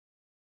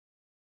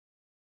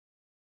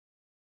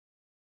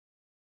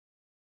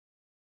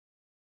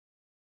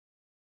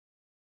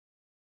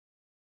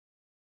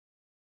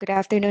Good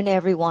afternoon,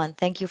 everyone.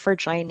 Thank you for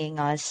joining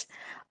us.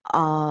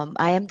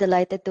 I am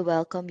delighted to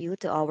welcome you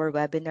to our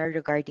webinar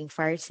regarding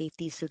fire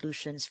safety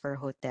solutions for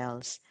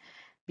hotels.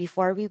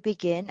 Before we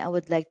begin, I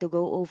would like to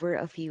go over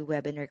a few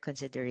webinar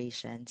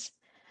considerations.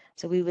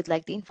 So we would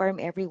like to inform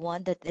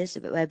everyone that this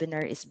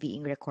webinar is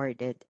being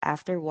recorded.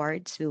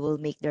 Afterwards, we will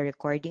make the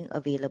recording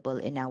available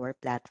in our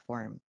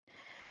platform.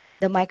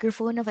 The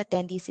microphone of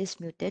attendees is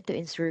muted to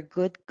ensure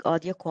good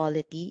audio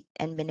quality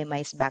and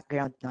minimize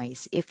background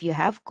noise. If you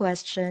have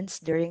questions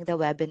during the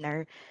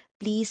webinar,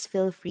 please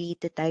feel free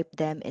to type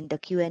them in the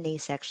Q&A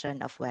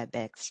section of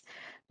WebEx.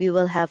 We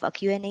will have a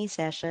Q&A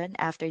session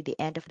after the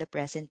end of the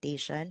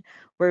presentation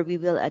where we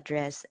will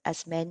address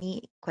as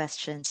many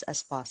questions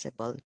as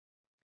possible.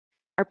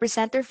 Our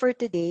presenter for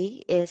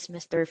today is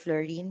Mr.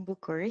 Florin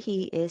Bukur.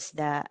 He is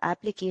the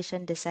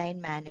Application Design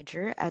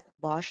Manager at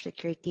Bosch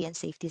Security and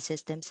Safety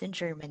Systems in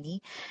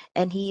Germany,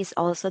 and he is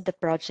also the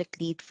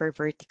project lead for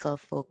Vertical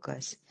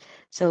Focus.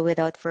 So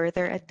without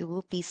further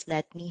ado, please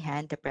let me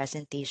hand the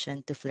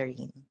presentation to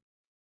Florin.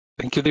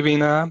 Thank you,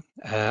 Divina.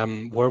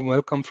 Warm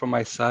welcome from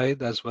my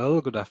side as well.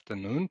 Good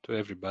afternoon to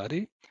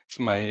everybody. It's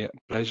my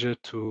pleasure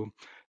to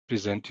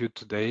present you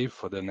today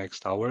for the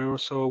next hour or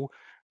so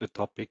the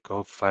topic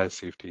of fire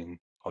safety in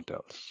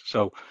hotels.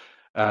 So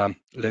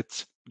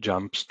let's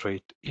jump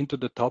straight into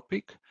the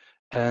topic,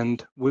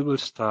 and we will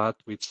start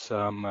with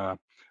some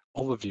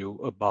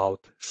overview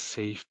about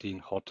safety in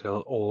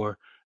hotel, or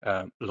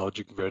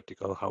logic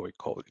vertical, how we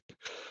call it.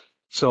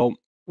 So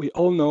we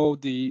all know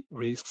the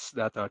risks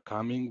that are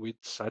coming with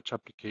such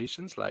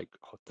applications like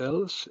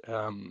hotels.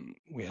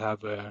 We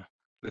have a,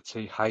 let's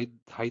say, high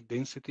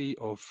density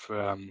of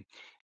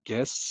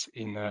guests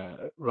in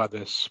a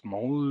rather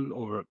small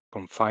or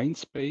confined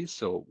space.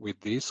 So with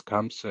this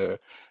comes,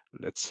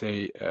 let's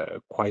say,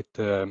 quite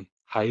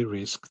high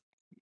risk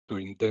to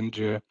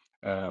endanger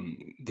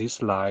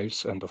these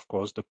lives and, of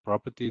course, the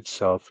property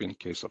itself in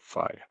case of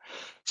fire.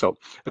 So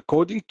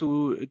according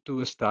to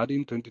a study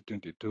in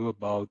 2022,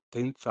 about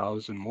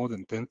 10,000, more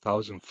than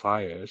 10,000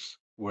 fires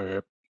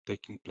were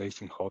taking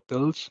place in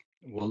hotels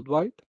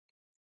worldwide,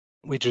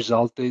 which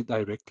resulted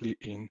directly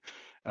in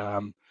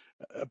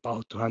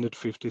about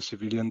 250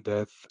 civilian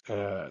deaths,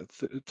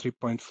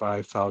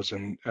 3.5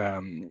 thousand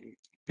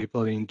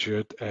people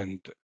injured,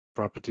 and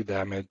property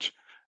damage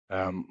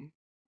around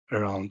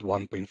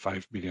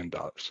 $1.5 billion,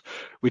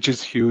 which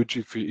is huge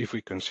if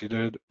we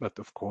consider it, but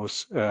of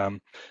course,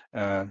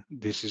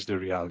 this is the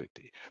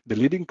reality. The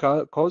leading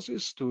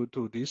causes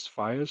to these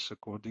fires,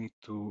 according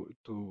to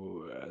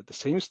the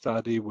same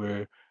study,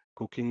 were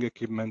cooking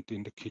equipment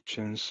in the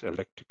kitchens,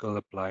 electrical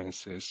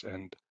appliances,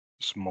 and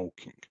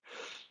smoking.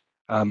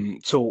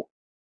 So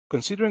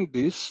considering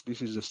this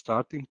is a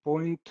starting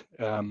point.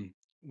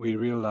 We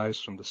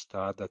realized from the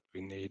start that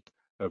we need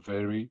a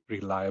very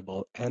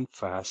reliable and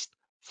fast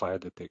fire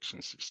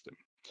detection system.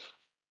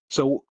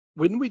 So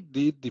when we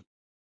did the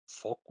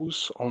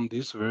focus on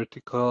this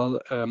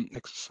vertical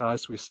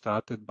exercise, we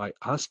started by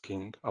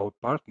asking our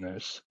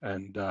partners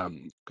and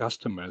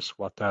customers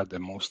what are the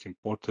most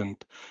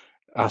important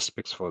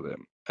aspects for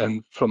them.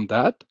 And from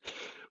that,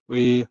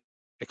 we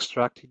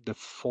extracted the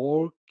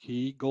 4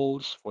 key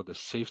goals for the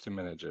safety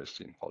managers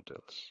in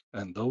hotels.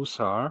 And those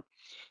are,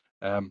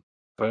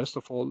 first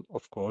of all,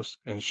 of course,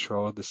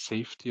 ensure the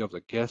safety of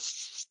the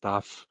guests,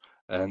 staff,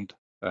 and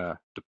the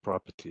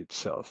property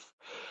itself.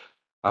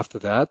 After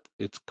that,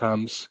 it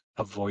comes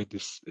avoid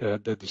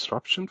the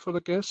disruption for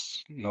the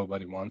guests.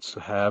 Nobody wants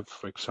to have,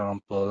 for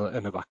example,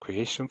 an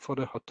evacuation for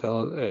the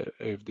hotel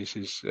if this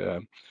is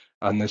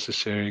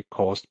unnecessary,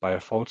 caused by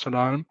a false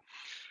alarm.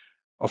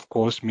 Of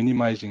course,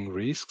 minimizing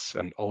risks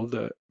and all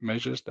the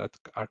measures that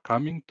are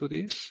coming to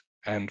this.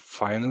 And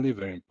finally,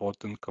 very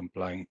important,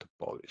 complying to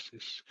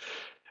policies.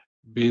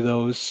 Be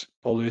those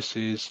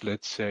policies,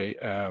 let's say,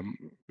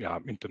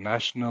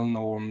 international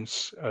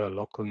norms,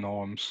 local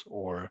norms,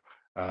 or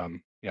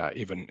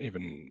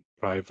even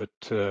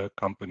private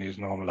companies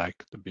norm,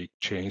 like the big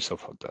chains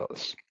of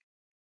hotels.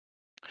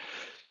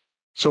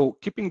 So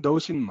keeping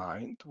those in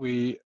mind,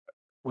 we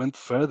went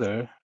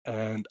further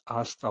and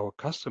asked our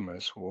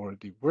customers who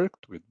already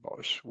worked with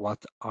Bosch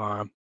what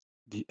are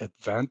the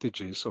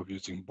advantages of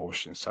using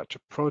Bosch in such a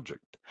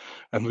project.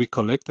 And we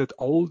collected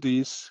all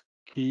these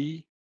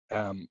key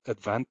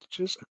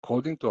advantages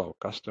according to our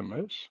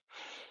customers.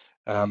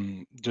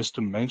 Just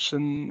to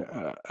mention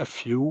a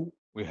few,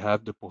 we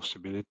have the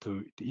possibility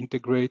to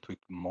integrate with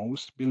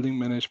most building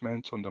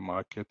management on the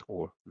market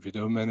or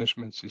video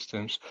management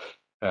systems.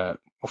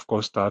 Of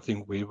course,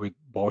 starting with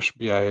Bosch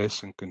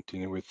BIS and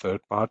continue with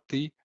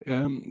third-party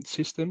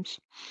systems.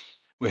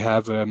 We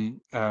have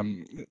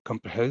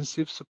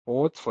comprehensive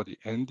support for the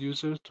end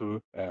user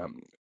to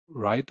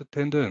write the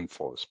tender and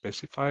for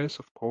specifiers,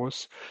 of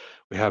course.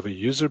 We have a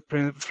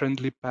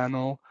user-friendly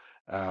panel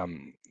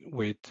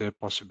with the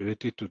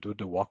possibility to do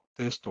the walk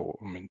test or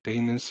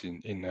maintenance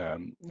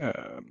in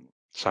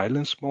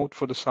silence mode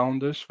for the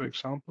sounders, for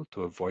example,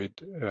 to avoid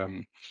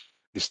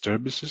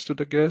disturbances to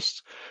the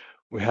guests.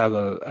 We have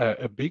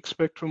a big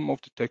spectrum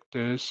of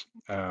detectors,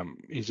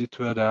 easy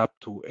to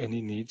adapt to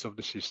any needs of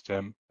the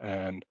system,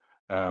 and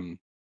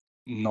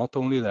not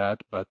only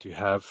that, but you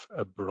have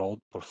a broad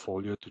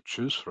portfolio to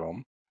choose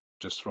from,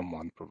 just from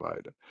one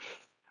provider.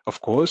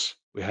 Of course,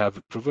 we have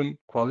a proven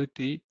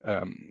quality,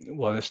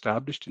 well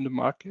established in the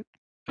market,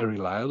 a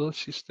reliable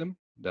system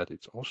that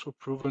is also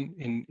proven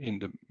in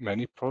the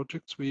many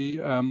projects we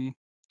are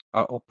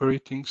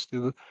operating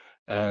still,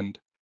 and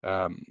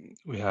um,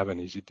 we have an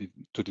easy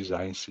to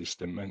design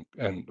system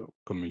and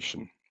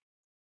commission.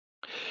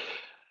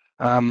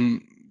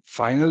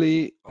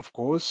 Finally, of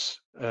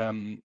course,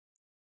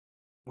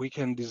 we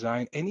can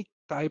design any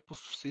type of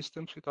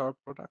systems with our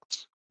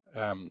products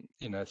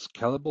in a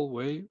scalable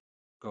way,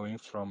 going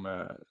from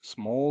a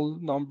small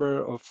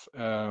number of,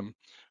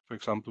 for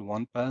example,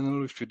 one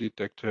panel with your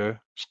detector,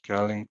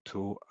 scaling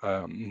to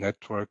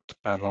networked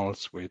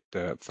panels with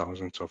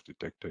thousands of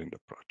detectors in the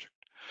project.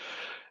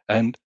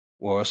 And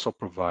we also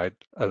provide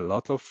a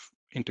lot of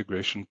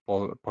integration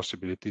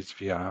possibilities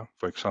via,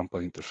 for example,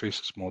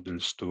 interfaces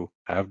modules to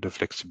have the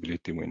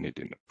flexibility we need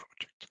in the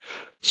project.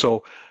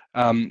 So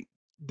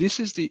this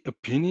is the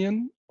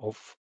opinion of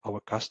our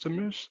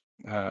customers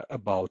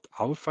about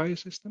our fire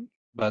system.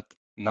 But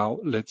now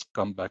let's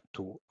come back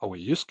to our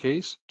use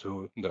case,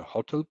 to the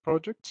hotel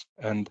projects,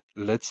 and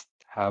let's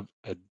have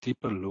a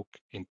deeper look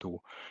into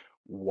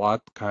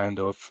what kind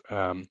of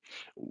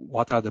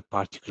what are the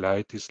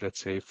particularities,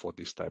 let's say, for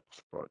this type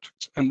of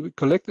projects. And we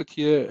collected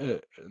here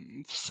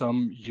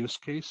some use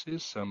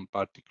cases, some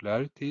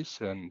particularities,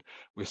 and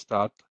we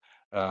start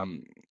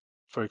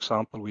for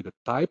example, with the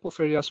type of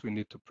areas we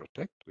need to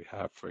protect. We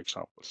have, for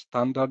example,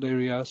 standard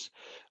areas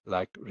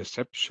like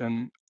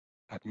reception,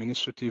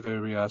 administrative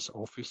areas,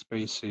 office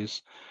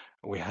spaces.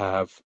 We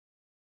have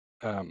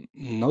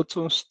not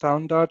so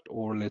standard,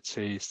 or let's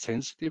say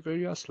sensitive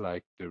areas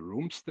like the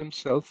rooms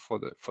themselves for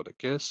the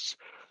guests,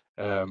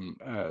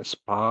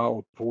 spa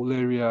or pool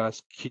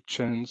areas,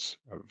 kitchens,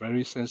 a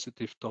very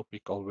sensitive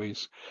topic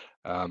always,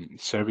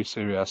 service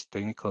areas,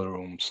 technical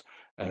rooms,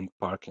 and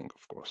parking,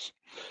 of course.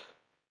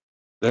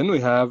 Then we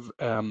have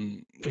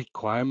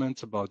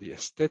requirements about the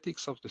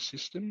aesthetics of the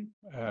system.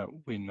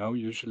 We know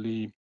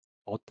usually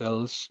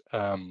hotels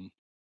are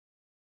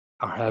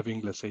having,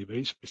 let's say,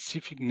 very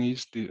specific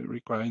needs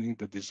requiring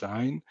the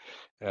design,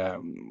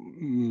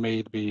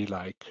 maybe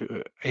like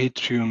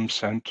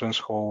atriums, entrance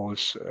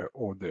halls,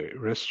 or the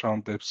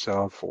restaurant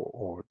itself,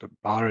 or the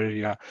bar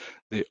area.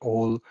 They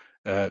all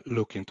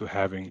look into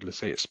having, let's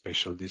say, a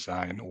special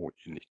design or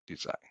unique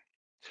design.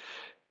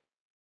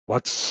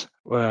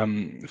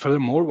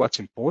 Furthermore, what's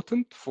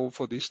important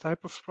for this type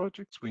of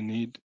projects, we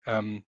need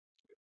a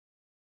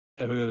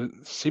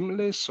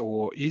seamless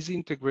or easy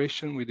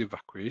integration with the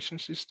evacuation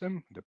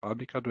system, the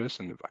public address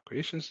and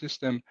evacuation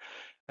system.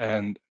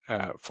 And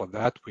for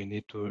that, we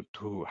need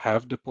to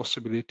have the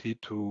possibility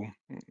to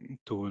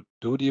do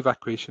the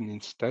evacuation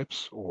in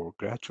steps or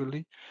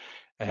gradually.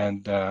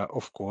 And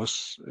of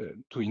course,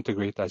 to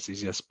integrate as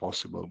easy as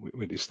possible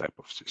with this type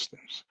of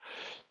systems.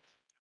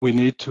 We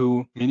need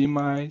to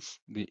minimize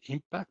the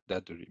impact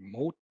that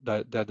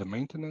that the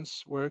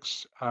maintenance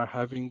works are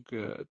having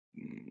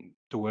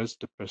towards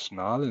the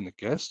personnel and the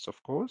guests,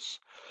 of course.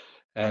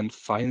 And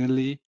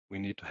finally, we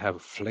need to have a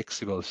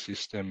flexible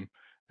system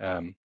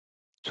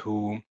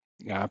to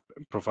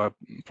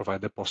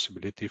provide the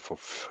possibility for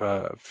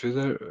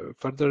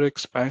further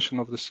expansion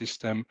of the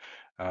system,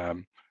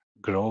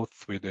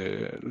 growth with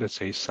the, let's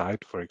say,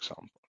 site, for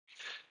example.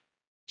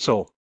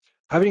 So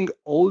having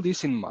all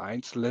this in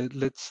mind,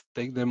 let's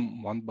take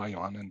them one by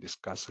one and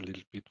discuss a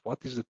little bit what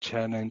is the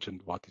challenge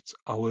and what is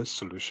our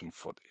solution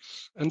for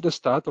this. And the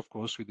start, of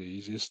course, with the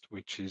easiest,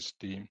 which is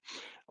the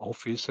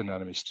office and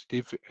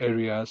administrative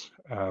areas.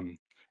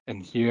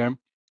 And here,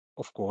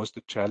 of course,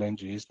 the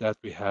challenge is that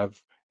we have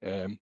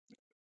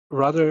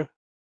rather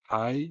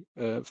high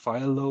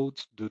fire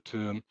loads due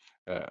to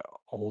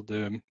all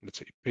the, let's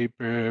say,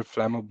 paper,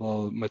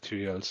 flammable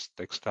materials,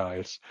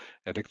 textiles,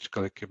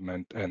 electrical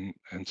equipment, and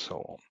so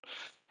on.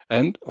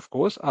 And of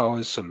course,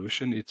 our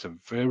solution, it's a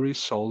very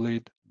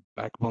solid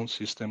backbone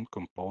system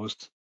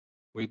composed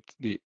with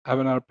the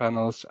Avenar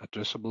panels,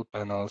 addressable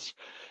panels,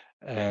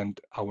 and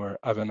our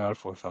Avenar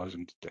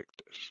 4000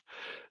 detectors.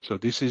 So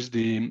this is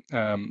the,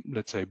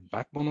 let's say,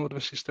 backbone of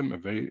the system, a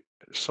very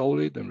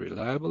solid and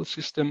reliable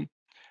system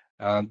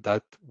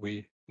that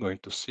we're going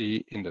to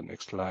see in the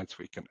next slides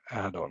we can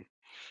add on.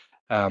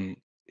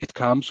 It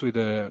comes with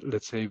a,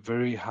 let's say,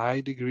 very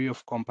high degree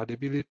of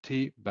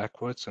compatibility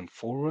backwards and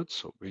forwards.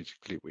 So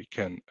basically we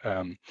can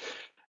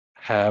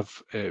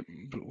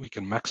we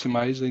can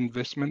maximize the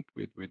investment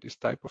with this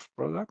type of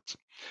products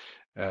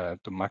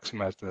to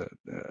maximize the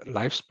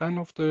lifespan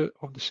of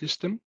the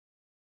system,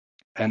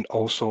 and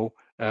also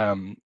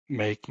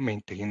make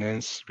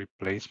maintenance,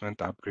 replacement,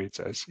 upgrades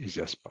as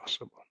easy as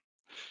possible.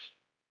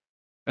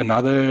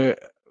 Another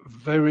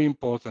very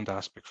important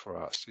aspect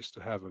for us is to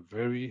have a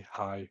very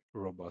high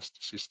robust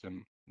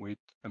system with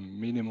a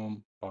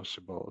minimum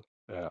possible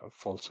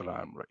false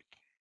alarm rate.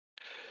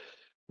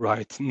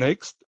 Right.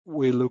 Next,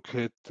 we look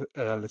at,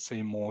 let's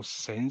say, more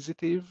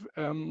sensitive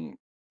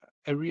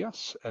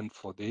areas. And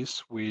for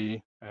this,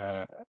 we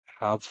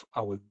have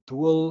our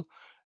dual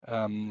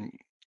um,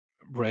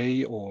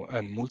 ray or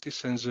and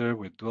multi-sensor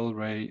with dual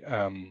ray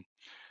um,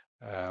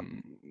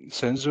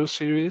 sensor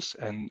series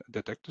and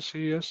detector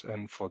series.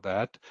 And for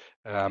that,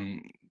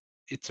 um,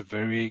 it's a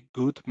very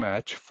good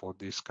match for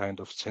this kind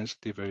of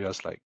sensitive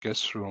areas like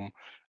guest room,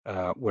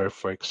 where,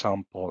 for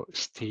example,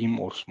 steam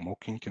or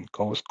smoking can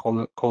cause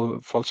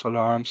false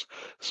alarms,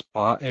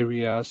 spa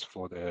areas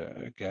for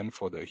again,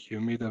 for the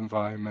humid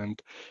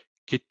environment,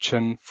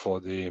 kitchen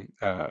for the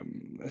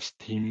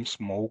steam,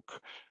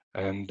 smoke,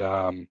 and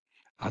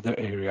other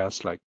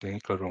areas like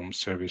clinical room,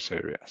 service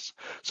areas.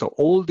 So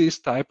all these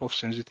type of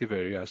sensitive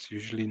areas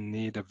usually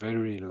need a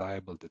very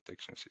reliable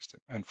detection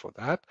system. And for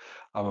that,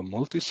 our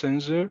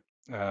multi-sensor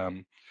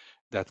um,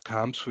 that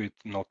comes with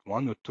not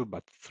one or two,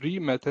 but three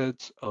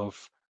methods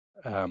of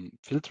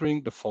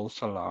filtering the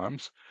false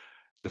alarms.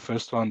 The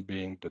first one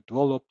being the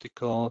dual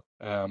optical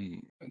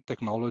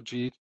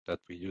technology that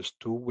we use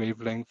two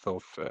wavelengths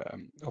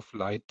of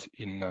light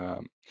in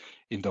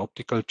the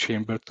optical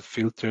chamber to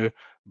filter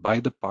by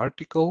the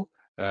particle,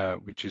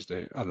 which is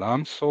the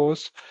alarm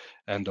source.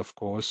 And of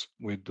course,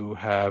 we do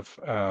have,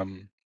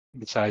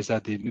 besides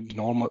that, the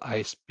normal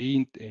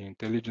ISP,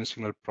 intelligent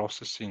signal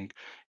processing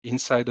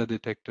inside the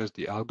detectors,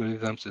 the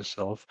algorithms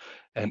themselves,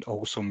 and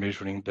also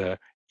measuring the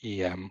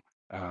EM,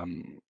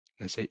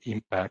 let's say,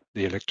 impact,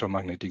 the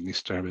electromagnetic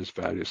disturbance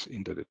values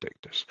in the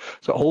detectors.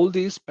 So all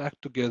these back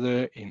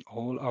together in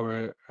all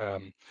our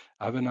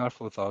Avenar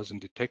 4000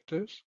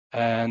 detectors.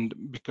 And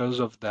because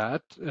of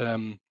that,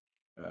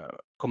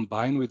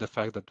 combined with the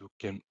fact that we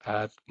can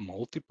add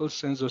multiple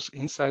sensors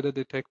inside a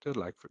detector,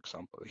 like for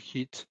example, a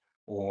heat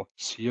or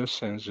CO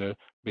sensor,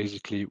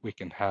 basically we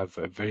can have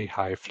a very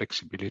high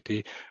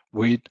flexibility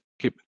with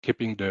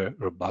keeping the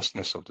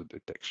robustness of the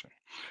detection.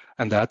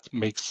 And that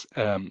makes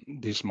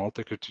these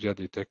multi-criteria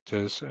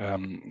detectors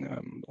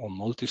or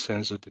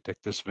multi-sensor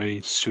detectors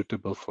very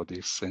suitable for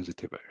these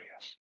sensitive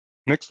areas.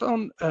 Next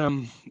on,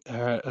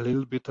 a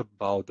little bit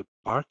about the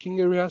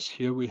parking areas.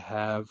 Here we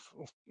have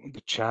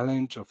the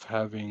challenge of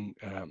having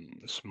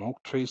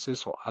smoke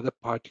traces or other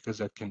particles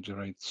that can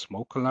generate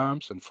smoke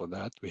alarms. And for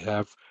that, we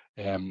have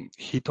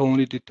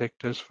heat-only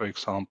detectors, for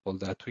example,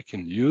 that we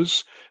can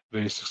use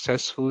very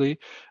successfully.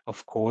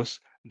 Of course,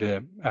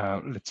 the,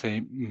 let's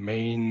say,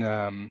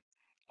 main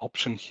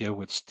option here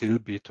would still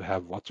be to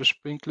have water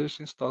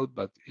sprinklers installed,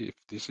 but if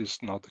this is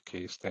not the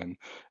case, then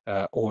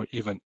or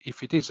even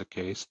if it is a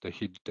case, the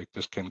heat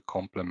detectors can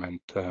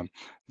complement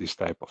this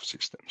type of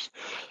systems.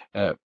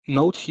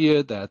 Note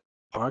here that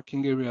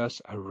parking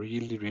areas are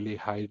really, really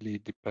highly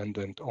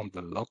dependent on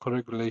the local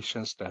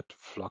regulations that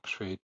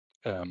fluctuate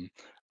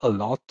a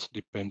lot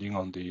depending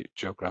on the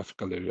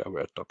geographical area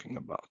we're talking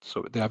about.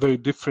 So they are very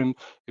different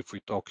if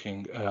we're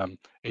talking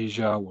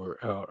Asia or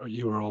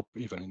Europe.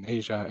 Even in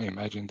Asia, I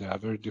imagine they are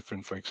very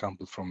different, for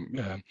example, from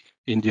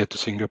India to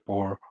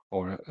Singapore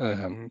or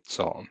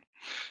so on.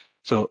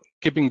 So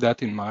keeping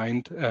that in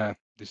mind,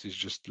 this is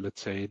just,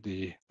 let's say,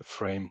 the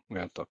frame we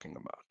are talking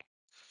about.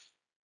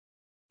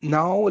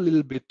 Now a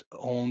little bit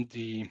on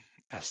the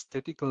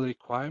aesthetical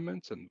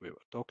requirements, and we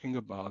were talking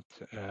about,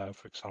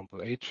 for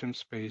example, atrium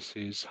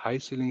spaces, high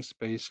ceiling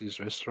spaces,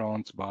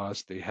 restaurants,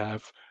 bars. They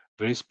have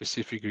very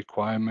specific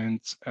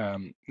requirements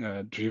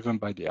driven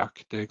by the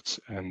architects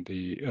and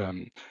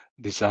the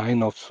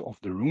design of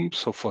the room.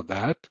 So for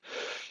that,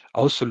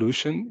 our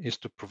solution is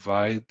to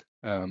provide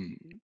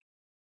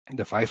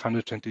the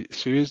 520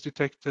 series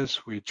detectors,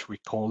 which we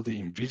call the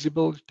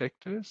invisible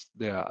detectors.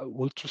 They are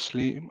ultra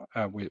slim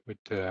with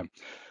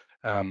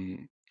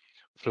um,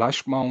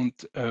 flash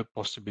mount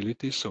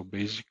possibilities. So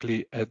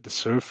basically at the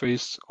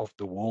surface of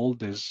the wall,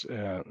 there's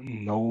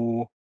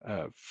no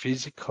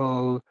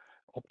physical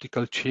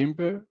optical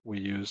chamber. We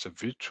use a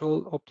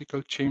virtual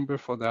optical chamber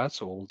for that.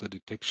 So all the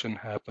detection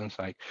happens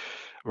like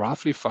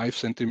roughly 5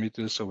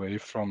 centimeters away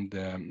from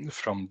the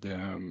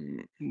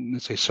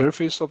let's say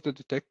surface of the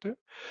detector.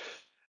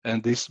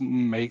 And this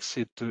makes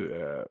it,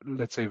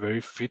 let's say,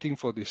 very fitting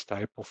for this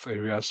type of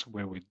areas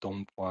where we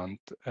don't want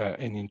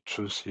an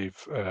intrusive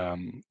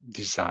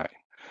design.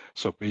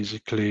 So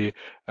basically,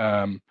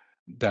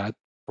 that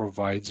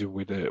provides you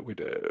with a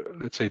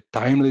let's say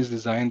timeless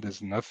design.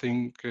 There's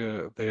nothing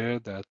there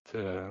that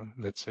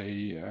let's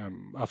say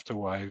after a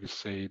while we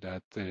say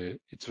that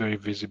it's very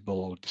visible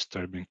or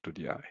disturbing to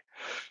the eye.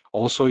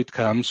 Also, it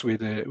comes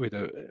with a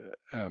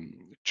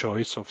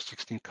choice of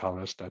 16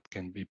 colors that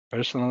can be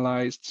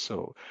personalized.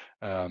 So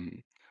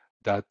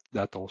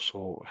that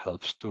also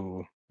helps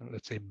to,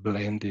 let's say,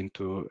 blend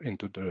into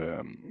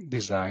the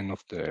design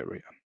of the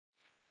area.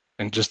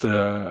 And just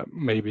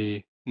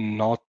maybe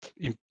not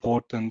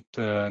important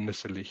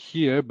necessarily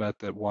here, but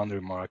one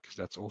remark is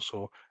that's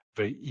also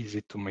very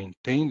easy to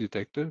maintain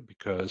detector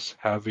because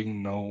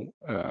having no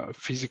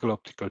physical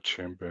optical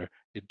chamber,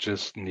 it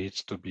just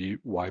needs to be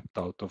wiped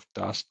out of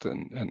dust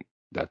and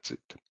that's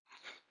it.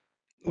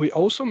 We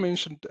also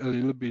mentioned a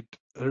little bit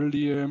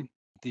earlier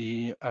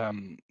the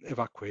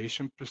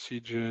evacuation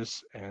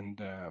procedures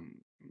and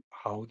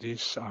how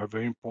these are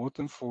very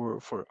important for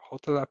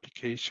hotel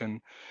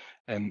application.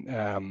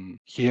 And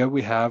here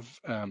we have,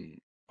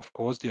 of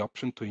course, the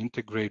option to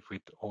integrate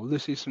with all the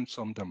systems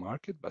on the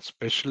market, but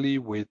especially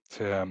with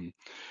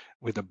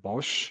the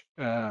Bosch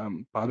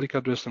public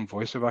address and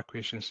voice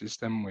evacuation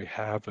system, we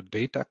have a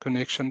data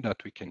connection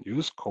that we can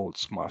use called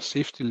Smart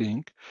Safety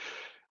Link,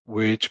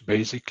 which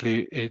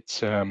basically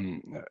it's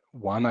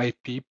one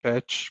IP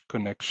patch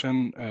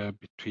connection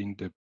between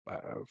the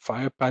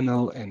fire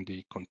panel and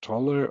the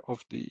controller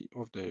of the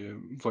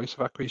voice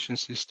evacuation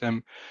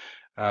system.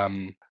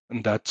 And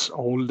that's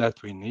all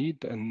that we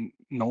need. And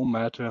no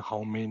matter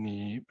how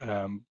many,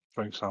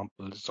 for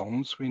example,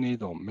 zones we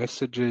need or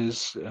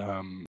messages,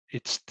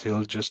 it's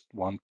still just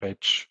one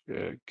patch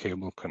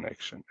cable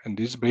connection. And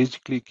this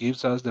basically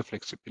gives us the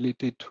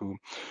flexibility to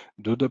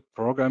do the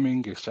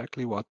programming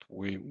exactly what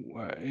we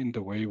in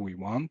the way we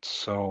want.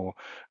 So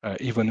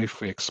even if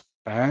we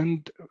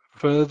expand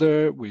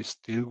further, we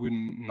still will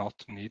not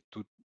need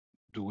to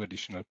do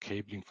additional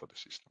cabling for the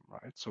system,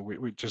 right? So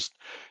we just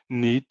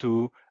need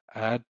to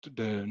add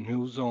the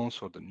new zones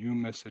or the new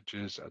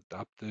messages,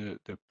 adapt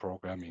the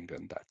programming,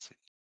 and that's it.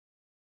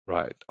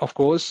 Right. Of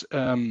course,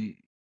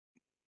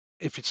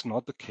 if it's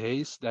not the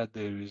case that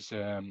there is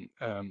a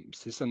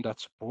system that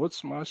supports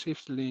Smart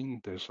Safety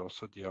Link, there's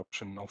also the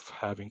option of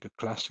having a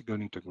classical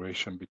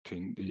integration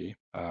between the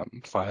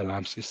fire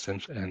alarm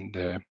systems and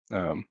the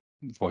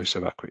voice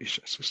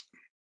evacuation system.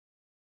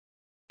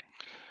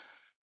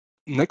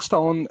 Next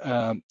on,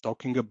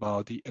 talking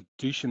about the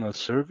additional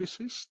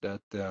services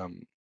that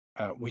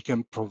we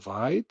can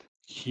provide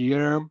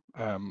here.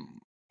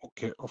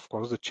 Okay, of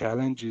course, the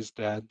challenge is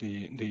that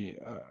the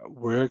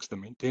works, the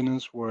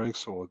maintenance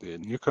works, or the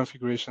new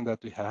configuration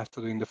that we have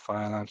to do in the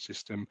fire alarm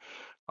system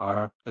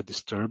are a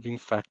disturbing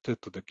factor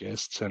to the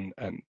guests and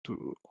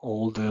to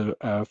all the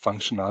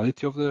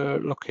functionality of the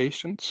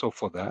location. So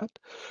for that,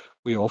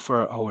 we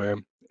offer our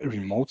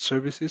remote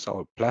services,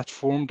 our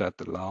platform that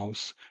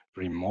allows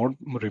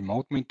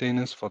remote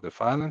maintenance for the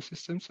fire alarm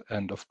systems,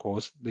 and of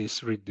course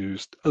this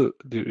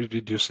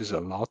reduces a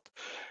lot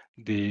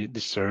the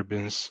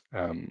disturbance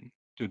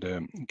to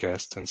the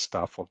guests and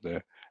staff of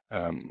the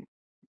um,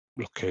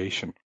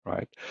 location,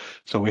 right?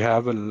 So we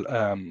have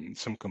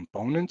some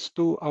components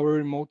to our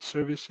remote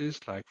services,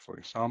 like for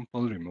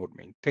example, remote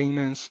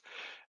maintenance.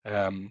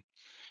 Um,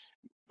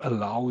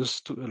 allow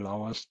us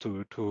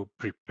to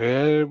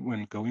prepare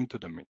when going to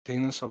the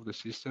maintenance of the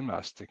system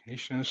as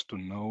technicians to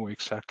know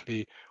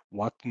exactly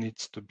what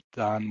needs to be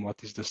done,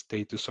 what is the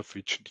status of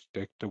each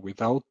detector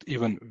without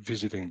even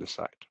visiting the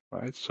site,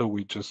 right? So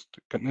we just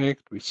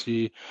connect, we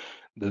see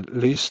the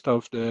list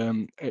of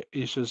the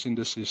issues in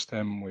the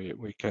system.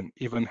 We can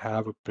even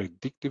have a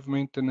predictive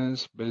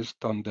maintenance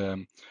based on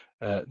the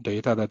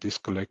data that is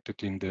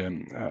collected in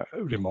the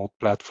remote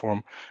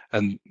platform.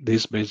 And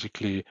this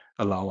basically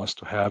allow us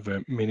to have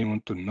a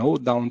minimum to no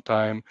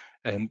downtime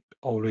and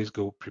always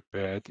go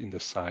prepared in the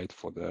site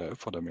for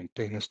the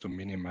maintenance to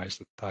minimize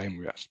the time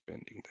we are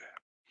spending there.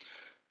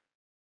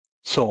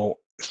 So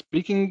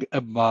speaking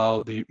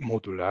about the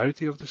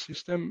modularity of the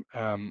system,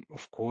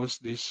 of course,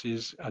 this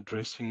is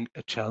addressing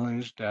a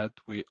challenge that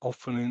we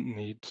often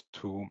need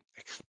to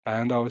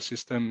expand our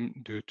system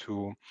due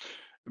to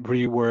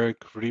rework,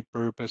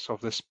 repurpose of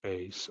the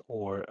space,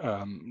 or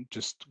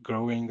just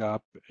growing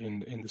up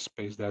in the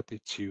space that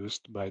it's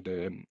used by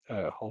the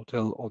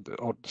hotel or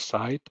the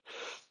site.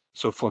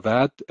 So for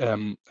that,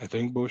 I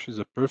think Bosch is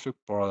a perfect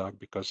product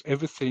because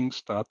everything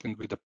starting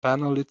with the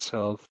panel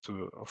itself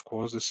to, of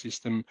course, the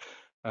system,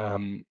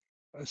 um,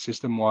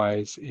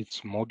 system-wise,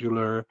 it's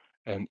modular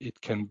and it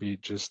can be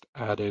just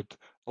added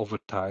over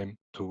time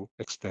to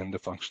extend the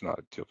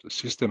functionality of the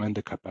system and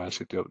the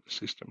capacity of the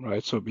system,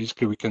 right? So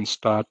basically we can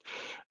start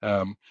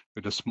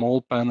with a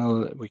small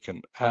panel, we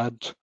can add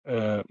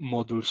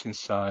modules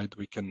inside,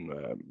 we can,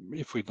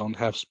 if we don't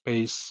have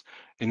space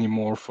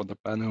anymore for the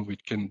panel, we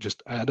can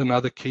just add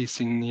another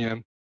casing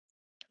near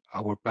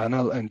our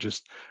panel and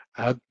just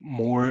add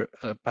more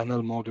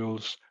panel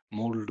modules,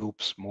 more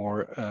loops,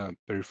 more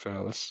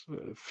peripherals,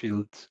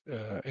 field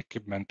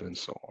equipment, and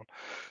so on.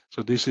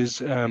 So this is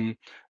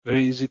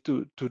very easy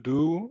to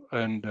do,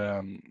 and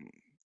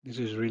this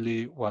is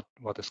really what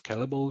a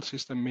scalable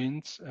system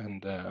means,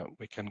 and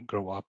we can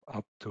grow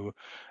up to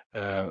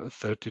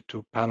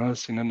 32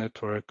 panels in a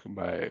network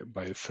by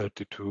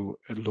 32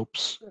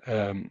 loops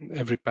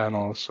every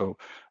panel. So,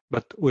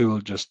 but we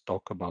will just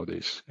talk about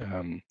this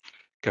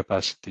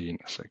capacity in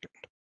a second.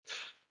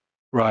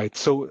 Right.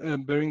 So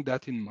bearing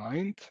that in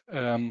mind,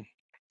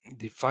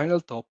 the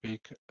final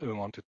topic I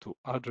wanted to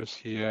address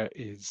here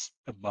is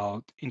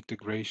about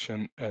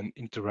integration and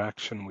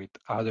interaction with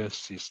other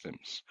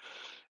systems.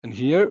 And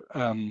here,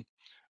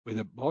 with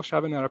the Bosch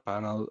Avenara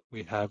panel,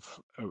 we have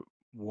a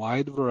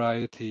wide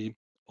variety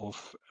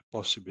of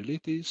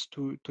possibilities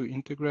to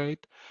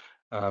integrate.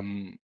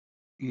 Um,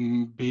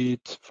 be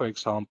it, for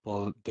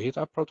example,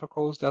 data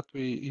protocols that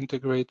we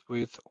integrate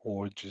with,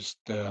 or just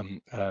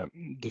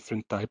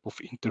different type of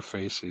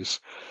interfaces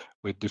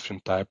with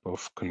different type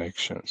of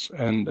connections.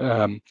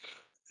 And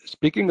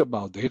speaking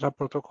about data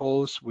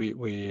protocols, we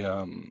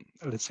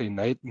let's say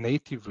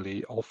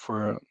natively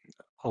offer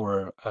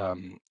our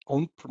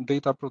own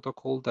data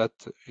protocol that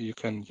you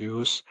can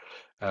use.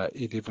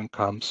 It even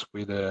comes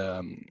with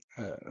a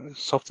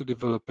software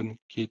development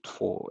kit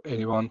for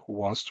anyone who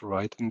wants to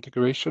write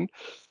integration.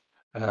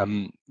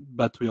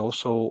 But we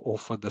also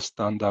offer the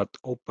standard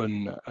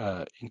open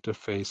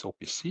interface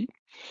OPC,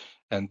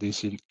 and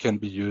this can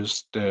be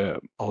used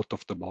out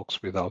of the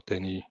box without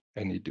any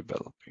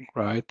developing,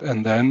 right?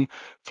 And then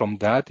from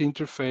that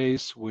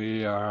interface,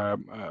 we are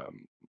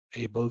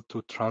able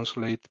to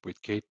translate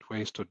with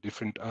gateways to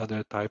different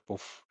other type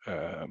of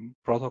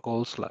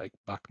protocols like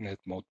BACnet,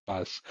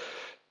 Modbus,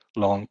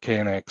 long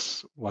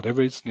KNX,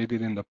 whatever is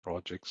needed in the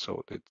project,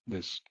 so that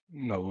there's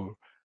no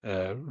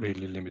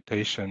really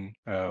limitation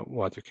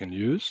what you can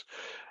use.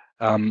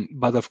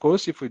 But of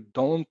course, if we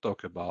don't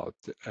talk about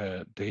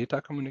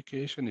data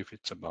communication, if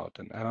it's about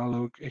an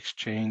analog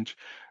exchange,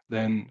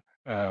 then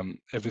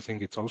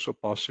everything is also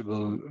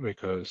possible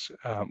because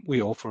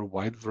we offer a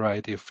wide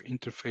variety of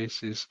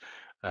interfaces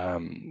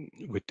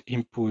with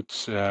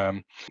inputs,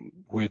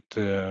 with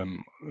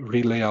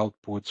relay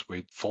outputs,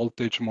 with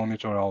voltage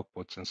monitor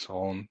outputs, and so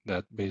on,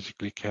 that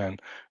basically can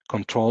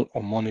control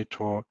or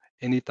monitor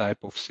any type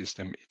of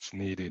system it's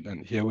needed.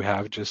 And here we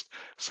have just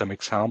some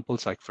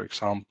examples, like for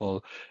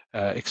example,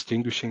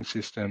 extinguishing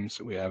systems.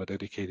 We have a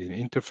dedicated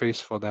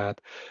interface for that.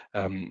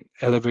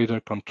 Elevator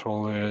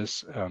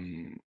controllers,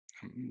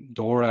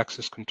 door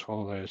access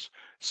controllers,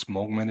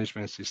 smoke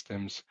management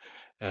systems,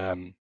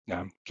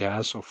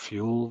 gas or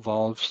fuel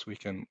valves. We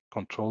can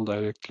control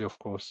directly, of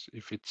course,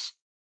 if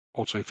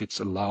it's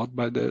allowed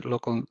by the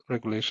local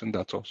regulation.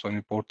 That's also an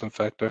important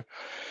factor.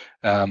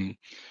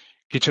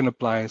 Kitchen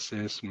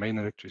appliances, main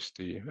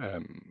electricity,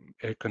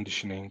 air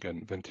conditioning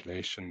and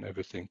ventilation,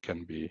 everything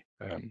can be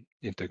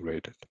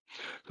integrated.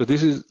 So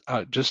this is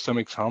just some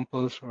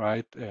examples,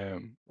 right?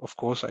 Of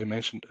course, I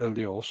mentioned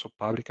earlier also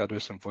public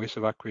address and voice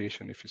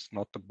evacuation. If it's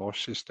not the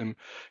Bosch system,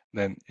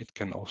 then it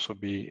can also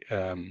be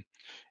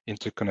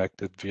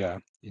interconnected via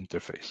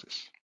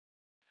interfaces.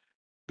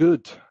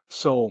 Good.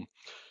 So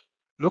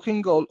looking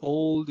at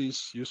all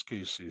these use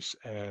cases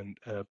and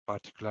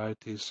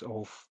particularities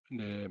of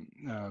the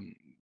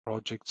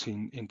projects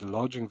in the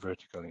lodging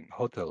vertical in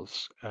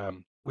hotels,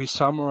 we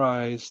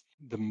summarized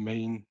the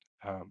main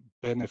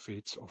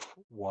benefits of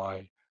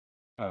why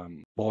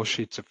Bosch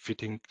is a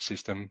fitting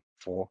system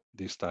for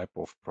this type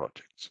of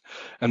projects.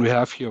 And we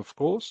have here, of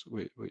course,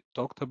 we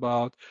talked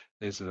about,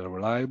 there's a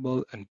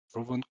reliable and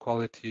proven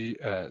quality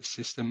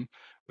system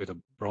with a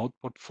broad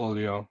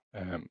portfolio,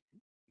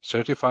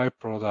 certified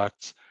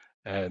products,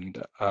 and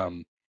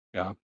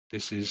yeah,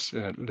 this is,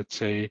 let's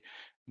say,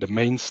 the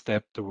main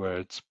step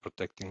towards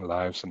protecting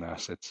lives and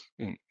assets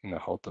in a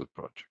hotel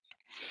project.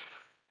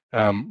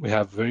 We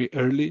have very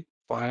early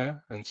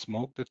fire and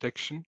smoke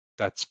detection.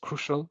 That's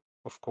crucial.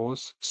 Of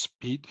course,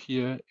 speed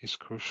here is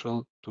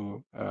crucial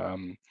to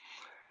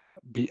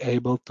be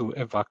able to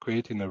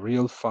evacuate in a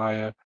real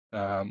fire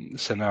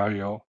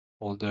scenario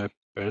all the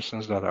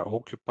persons that are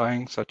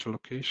occupying such a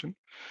location.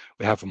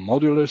 We have a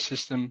modular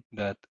system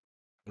that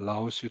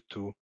allows you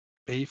to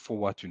pay for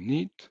what you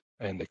need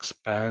and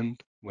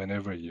expand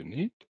whenever you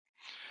need.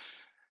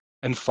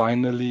 And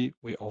finally,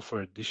 we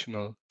offer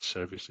additional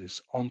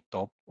services on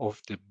top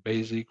of the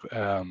basic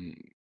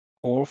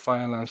core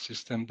fire alarm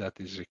system that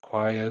is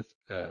required,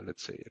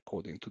 let's say,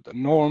 according to the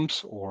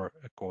norms or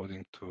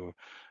according to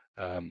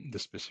the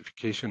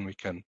specification. We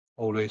can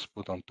always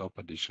put on top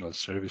additional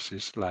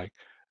services like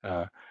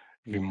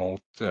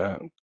remote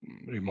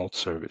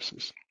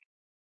services.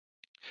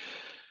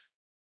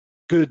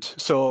 Good.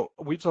 So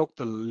we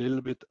talked a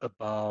little bit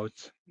about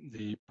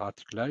the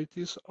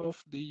particularities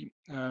of the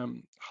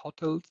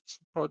hotels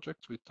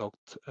project. We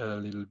talked a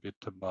little bit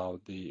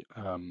about the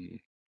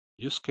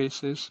use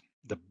cases,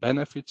 the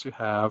benefits you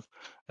have,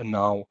 and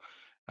now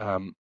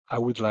I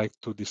would like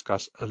to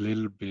discuss a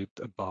little bit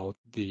about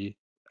the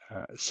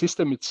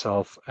system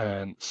itself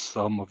and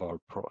some of our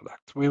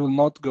products. We will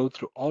not go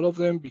through all of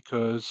them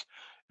because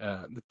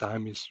the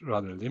time is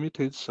rather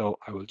limited, so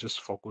I will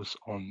just focus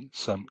on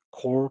some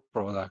core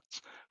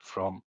products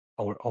from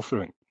our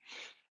offering.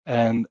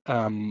 And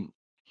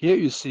here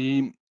you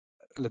see,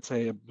 let's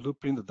say, a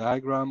blueprint, a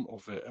diagram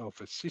of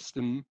a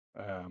system.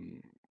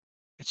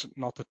 It's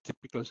not a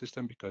typical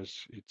system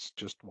because it's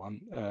just one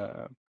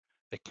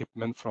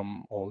equipment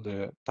from all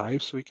the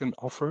types we can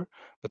offer,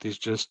 but it's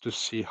just to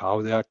see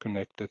how they are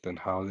connected and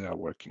how they are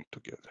working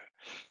together.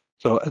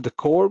 So at the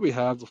core, we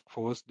have, of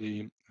course,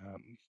 the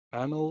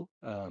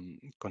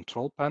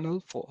control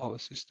panel for our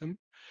system,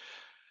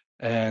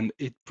 and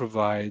it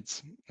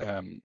provides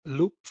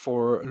loops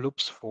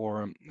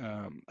for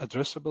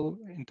addressable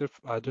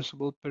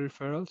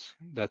peripherals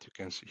that you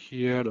can see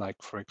here,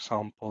 like for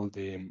example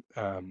the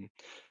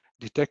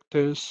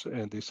detectors,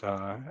 and these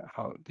are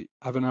how the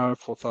Avenar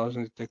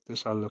 4000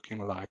 detectors are looking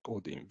like, or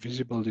the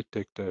invisible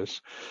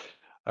detectors.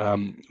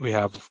 We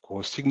have, of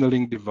course,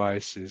 signaling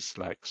devices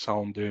like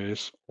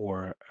sounders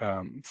or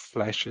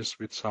flashes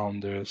with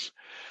sounders.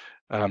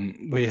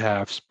 We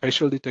have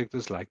special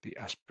detectors like the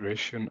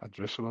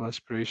addressable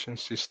aspiration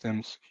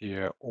systems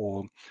here,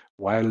 or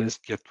wireless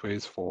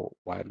gateways for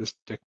wireless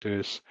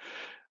detectors.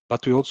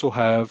 But we also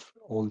have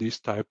all these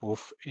type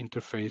of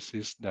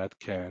interfaces that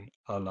can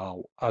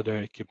allow other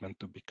equipment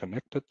to be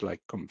connected, like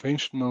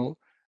conventional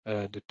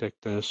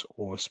detectors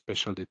or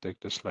special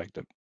detectors like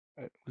the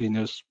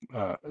linear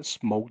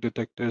smoke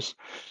detectors.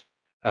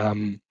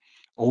 Um,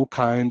 all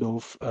kind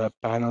of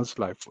panels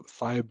like for the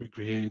fire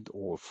brigade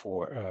or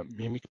for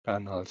mimic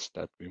panels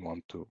that we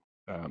want to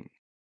um,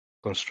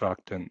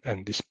 construct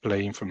and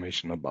display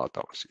information about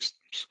our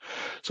systems.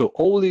 So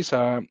all these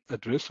are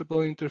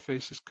addressable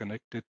interfaces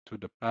connected to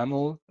the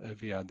panel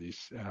via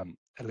these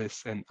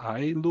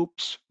LSNI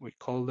loops, we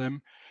call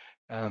them.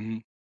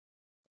 Um,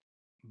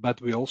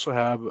 but we also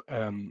have,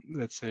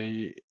 let's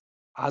say,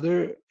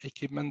 other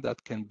equipment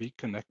that can be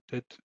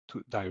connected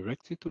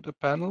directly to the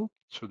panel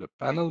through the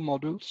panel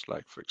modules.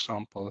 Like, for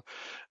example,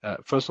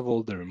 first of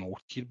all, the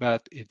remote keypad.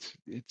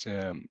 It's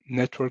a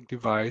network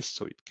device,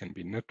 so it can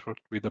be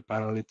networked with the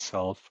panel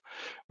itself.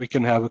 We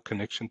can have a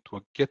connection to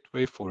a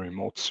gateway for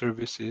remote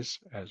services,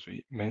 as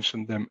we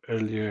mentioned them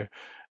earlier.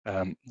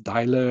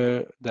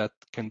 Dialer that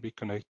can be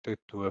connected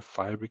to a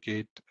fire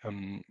brigade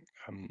um,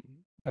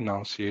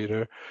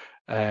 annunciator,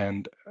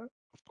 and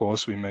of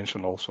course, we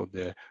mentioned also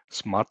the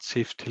smart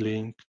safety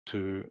link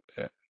to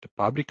the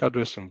public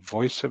address and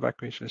voice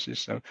evacuation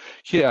system.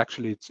 Here,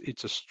 actually,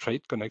 it's a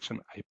straight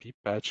connection IP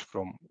patch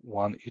from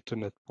one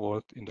Ethernet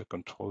port in the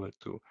controller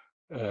to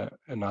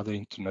another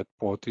Internet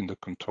port in the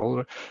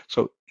controller.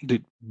 So the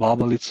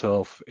bubble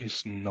itself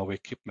is no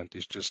equipment.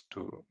 It's just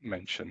to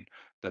mention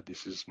that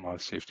this is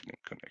smart safety link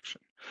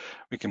connection.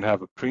 We can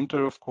have a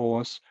printer, of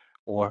course,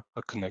 or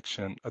a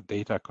connection, a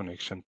data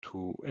connection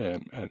to a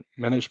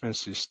management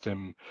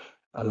system,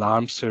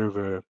 alarm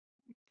server,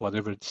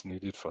 whatever it's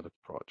needed for the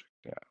project.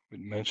 Yeah, we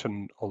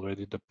mentioned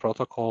already the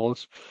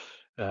protocols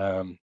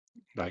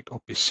like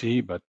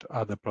OPC, but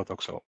other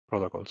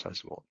protocols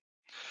as well.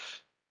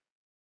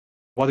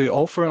 What we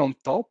offer on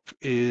top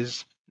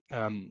is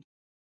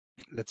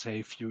let's say,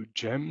 a few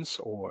gems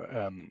or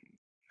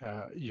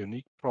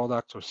unique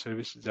products or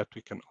services that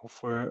we can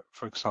offer.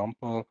 For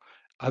example,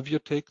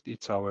 Aviotech,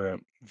 it's our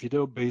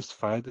video-based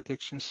fire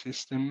detection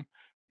system.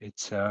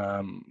 It's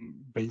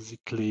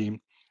basically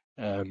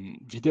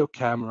video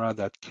camera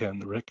that can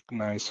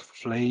recognize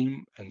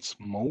flame and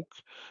smoke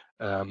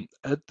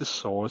at the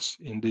source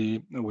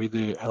with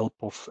the help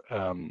of,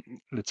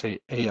 let's say,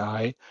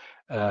 AI.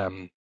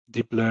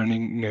 Deep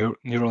learning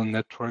neural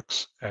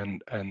networks,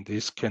 and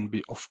this can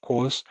be, of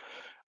course,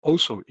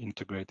 also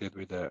integrated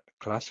with a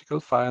classical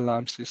fire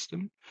alarm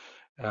system.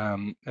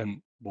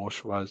 And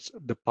Bosch was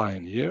the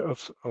pioneer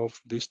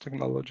of this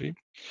technology.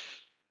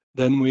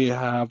 Then we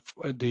have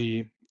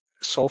the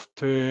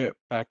software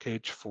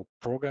package for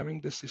programming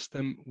the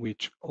system,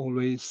 which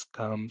always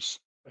comes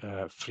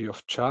free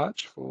of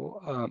charge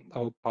for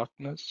our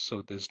partners.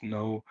 So there's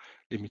no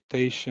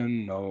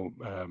limitation, no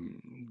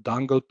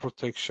dongle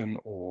protection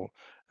or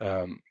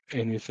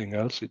anything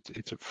else.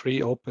 It's a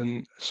free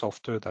open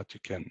software that you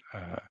can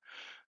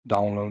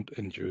download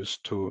and use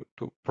to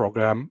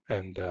program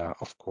and,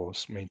 of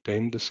course,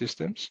 maintain the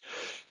systems.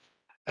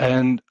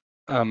 And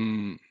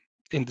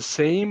in the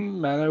same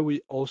manner,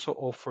 we also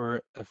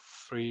offer a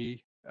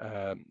free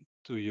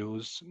to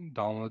use,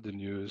 download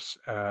and use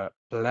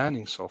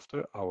planning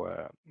software,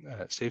 our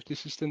safety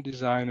system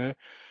designer,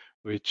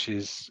 which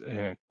is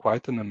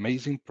quite an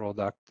amazing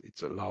product.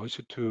 It allows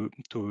you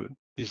to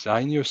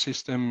design your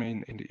system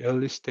in the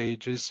early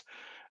stages,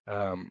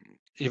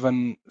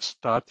 even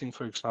starting,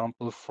 for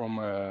example, from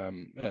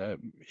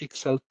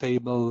Excel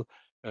table,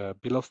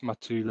 bill of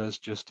materials,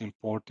 just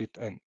import it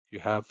and you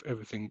have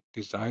everything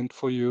designed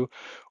for you,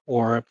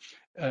 or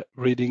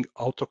reading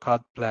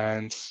AutoCAD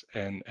plans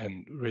and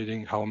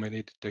reading how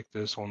many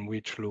detectors on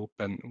which loop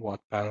and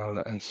what panel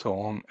and so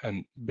on,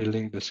 and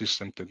building the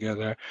system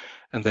together,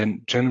 and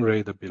then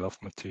generate the bill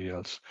of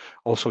materials.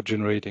 Also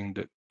generating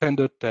the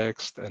tender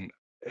text and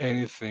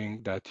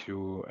anything that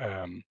you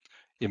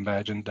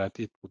imagine that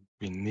it would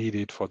be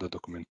needed for the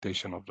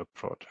documentation of the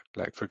project,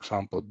 like, for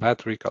example,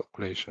 battery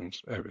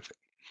calculations, everything.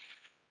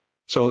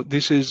 So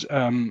this is,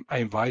 I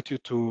invite you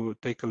to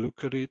take a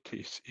look at it.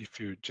 If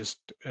you just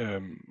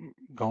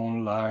go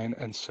online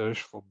and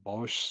search for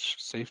Bosch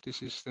Safety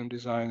System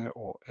Designer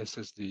or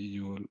SSD,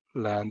 you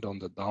will land on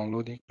the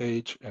downloading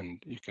page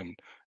and you can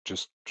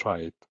just try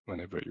it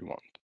whenever you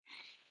want.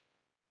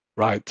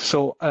 Right.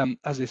 So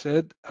as I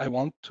said, I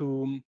want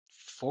to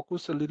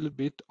focus a little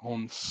bit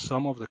on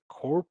some of the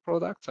core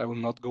products. I will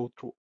not go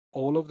through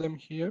all of them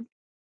here,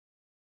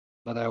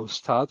 but I will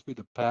start with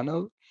the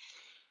panel,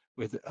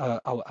 with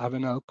our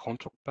Avenal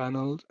contract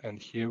panel. And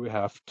here we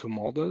have two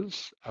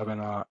models,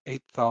 Avenal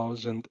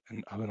 8000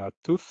 and Avenal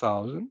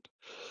 2000.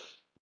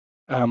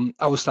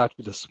 I will start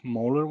with a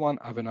smaller one,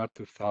 Avenar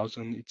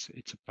 2000.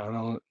 It's a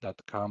panel that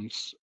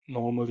comes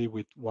normally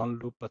with one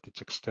loop, but it's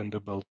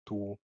extendable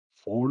to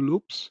 4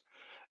 loops.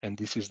 And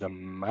this is the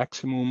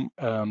maximum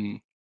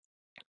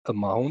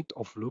amount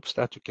of loops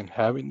that you can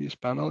have in this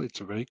panel.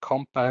 It's a very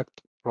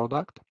compact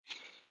product.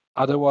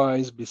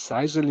 Otherwise,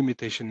 besides the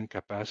limitation in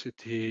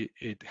capacity,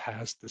 it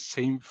has the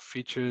same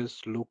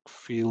features, look,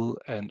 feel,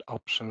 and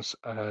options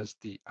as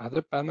the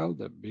other panel,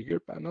 the bigger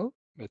panel,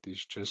 that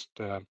is just,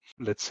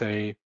 let's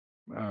say,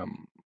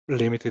 um,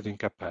 limited in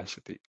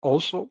capacity.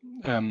 Also,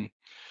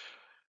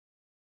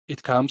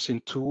 it comes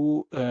in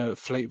 2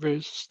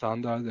 flavors,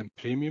 standard and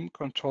premium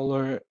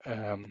controller.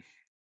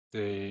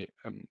 The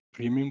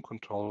premium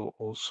controller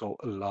also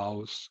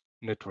allows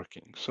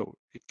networking, so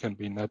it can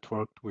be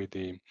networked with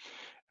the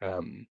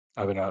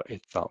Avenar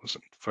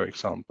 8000, for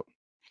example.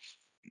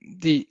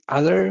 The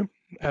other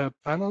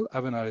panel,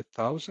 Avenar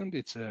 8000,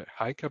 it's a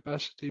high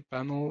capacity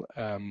panel.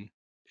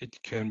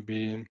 It can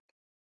be,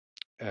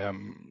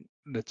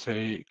 let's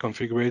say,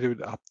 configured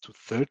with up to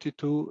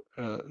 32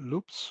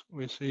 loops,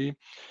 we see.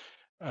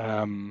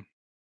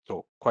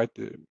 So quite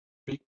a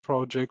big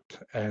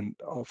project, and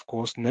of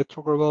course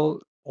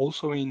networkable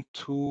also in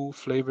 2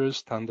 flavors,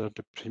 standard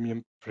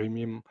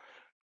premium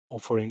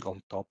offering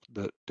on top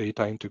the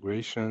data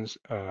integrations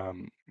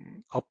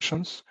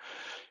options,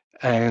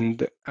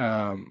 and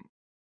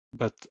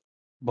but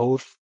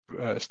both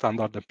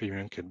standard and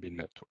premium can be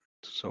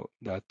networked. So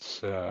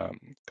that's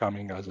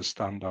coming as a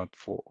standard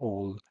for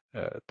all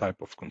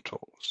type of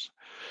controls.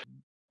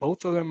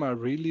 Both of them are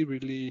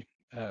really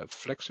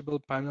flexible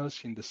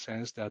panels in the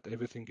sense that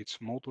everything is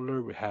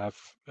modular. We have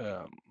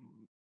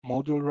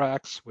module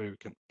racks where we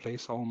can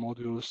place our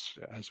modules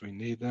as we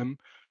need them.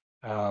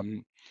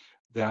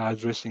 They are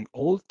addressing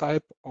all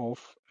type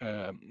of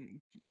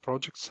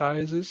project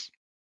sizes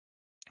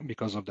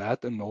because of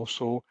that, and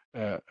also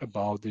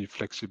about the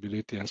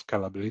flexibility and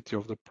scalability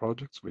of the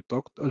projects. We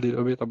talked a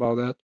little bit about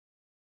that.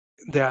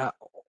 They are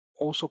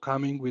also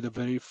coming with a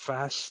very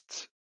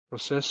fast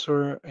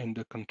processor in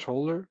the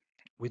controller,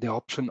 with the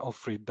option of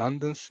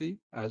redundancy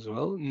as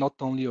well, not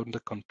only on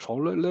the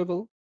controller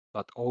level,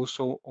 but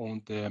also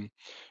on the,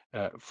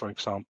 for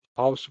example,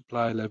 power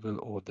supply level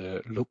or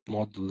the loop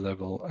module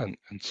level, and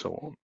so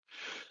on.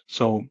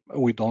 So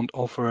we don't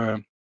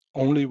offer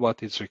only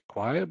what is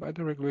required by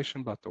the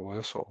regulation, but we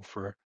also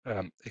offer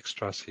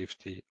extra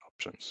safety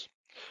options.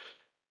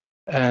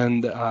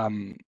 And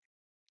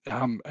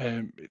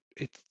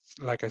it's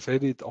like I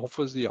said, it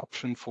offers the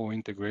option for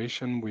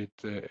integration with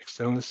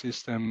external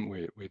system,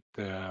 with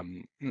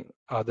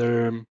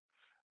other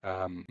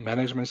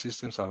management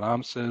systems,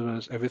 alarm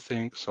servers,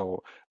 everything.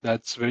 So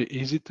that's very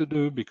easy to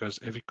do because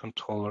every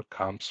controller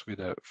comes with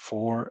a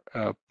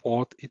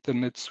 4-port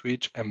Ethernet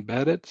switch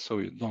embedded. So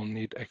you don't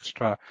need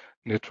extra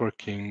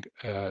networking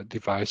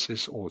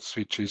devices or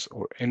switches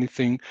or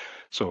anything.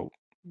 So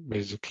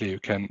basically you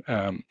can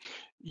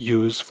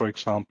use, for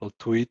example,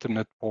 2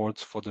 Ethernet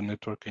ports for the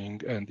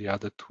networking and the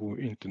other 2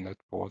 Internet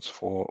ports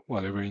for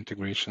whatever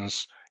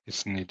integrations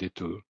is needed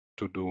to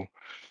do.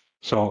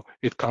 So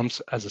it comes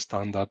as a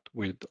standard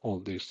with all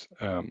these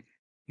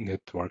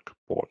network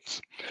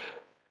ports.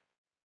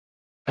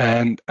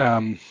 And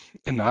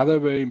another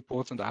very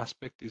important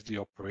aspect is the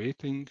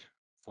operating.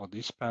 For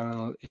this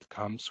panel, it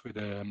comes with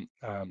a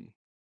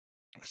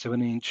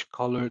 7-inch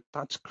color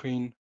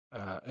touchscreen.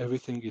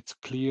 Everything is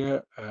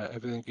clear,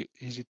 everything is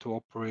easy to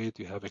operate.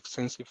 You have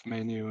extensive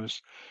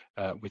menus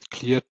with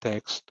clear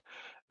text,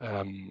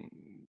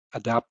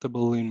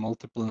 adaptable in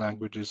multiple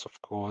languages,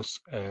 of course.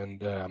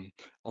 And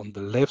on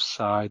the left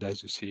side,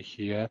 as you see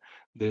here,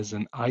 there's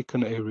an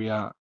icon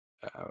area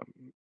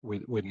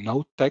with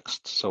no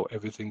text. So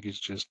everything is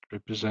just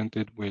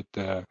represented with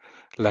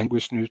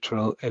language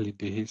neutral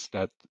LEDs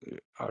that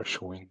are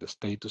showing the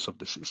status of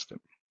the system,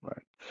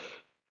 right?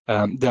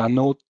 There are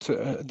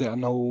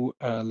no,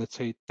 let's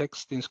say,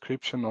 text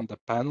inscription on the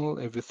panel.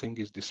 Everything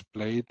is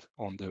displayed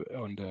on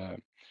the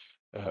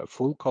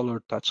full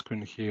color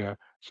touchscreen here.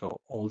 So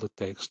all the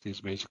text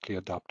is basically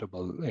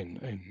adaptable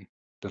in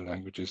the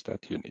languages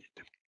that you need.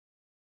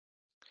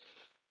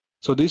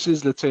 So this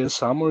is, let's say, a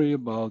summary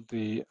about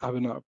the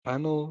Avenar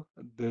panel.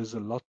 There's a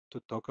lot to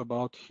talk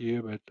about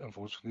here, but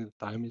unfortunately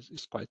the time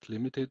is quite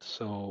limited.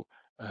 So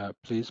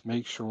please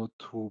make sure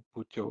to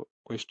put your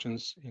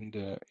questions in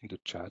the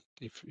chat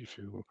if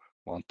you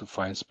want to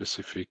find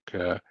specific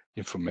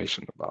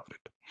information about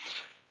it.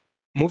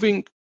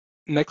 Moving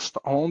next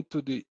on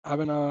to the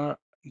Avenar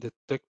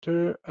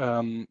detector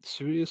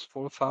series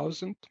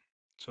 4000.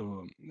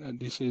 So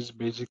this is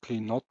basically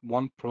not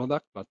one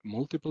product, but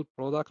multiple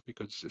products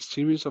because it's a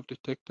series of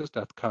detectors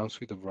that comes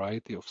with a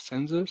variety of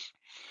sensors.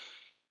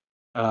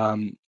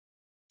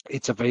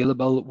 It's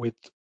available with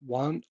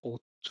 1 or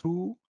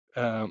 2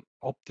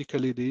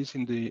 optical LEDs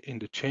in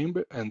the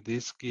chamber, and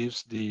this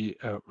gives the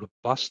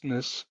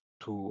robustness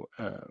to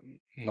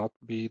not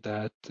be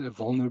that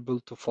vulnerable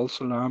to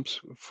false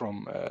alarms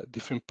from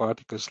different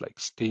particles like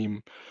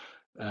steam,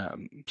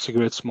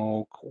 cigarette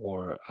smoke,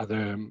 or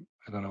other,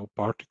 I don't know,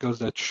 particles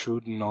that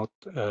should not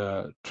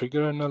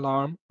trigger an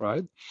alarm,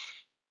 right?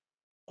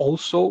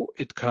 Also,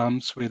 it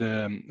comes with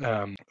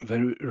a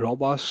very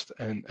robust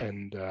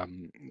and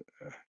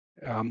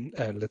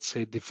let's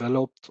say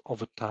developed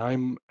over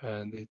time.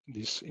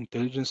 This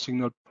intelligent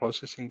signal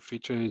processing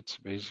feature, it's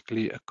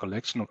basically a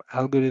collection of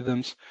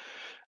algorithms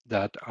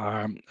that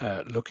are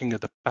looking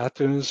at the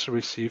patterns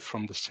received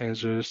from the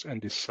sensors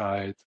and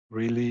decide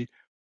really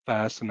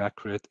fast and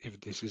accurate if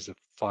this is a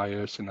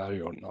fire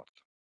scenario or not,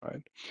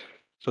 right?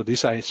 So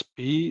this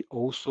ISP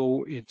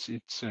also,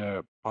 it's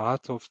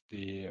part of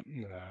the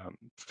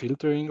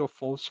filtering of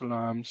false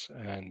alarms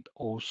and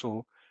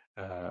also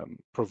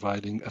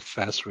providing a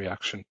fast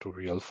reaction to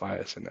real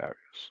fire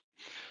scenarios.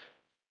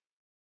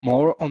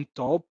 More on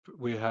top,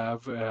 we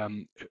have,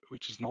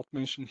 which is not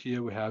mentioned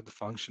here, we have the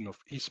function of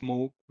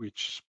e-smoke,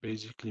 which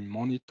basically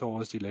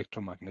monitors the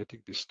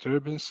electromagnetic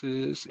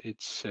disturbances.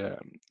 It's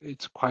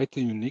quite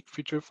a unique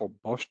feature for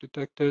Bosch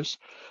detectors.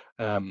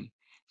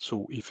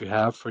 So if you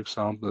have, for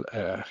example,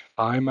 a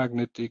high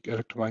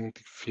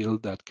electromagnetic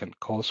field that can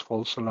cause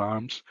false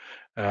alarms,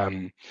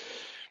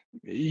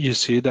 you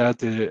see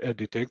that a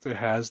detector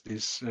has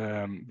this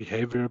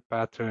behavior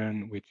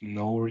pattern with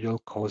no real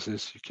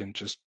causes. You can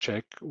just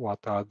check what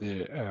are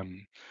the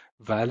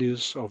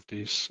values of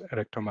these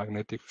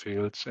electromagnetic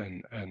fields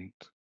and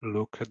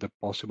look at the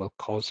possible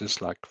causes.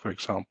 Like, for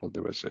example,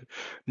 there was a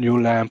new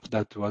lamp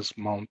that was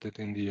mounted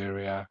in the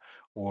area,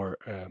 or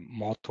a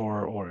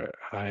motor, or a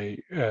high,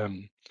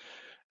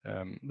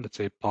 let's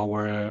say,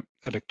 power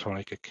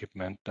electronic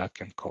equipment that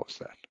can cause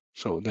that.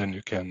 So then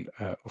you can,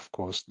 of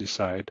course,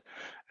 decide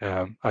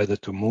either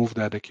to move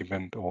that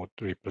equipment or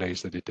to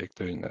replace the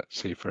detector in a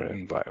safer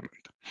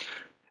environment.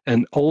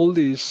 And all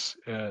these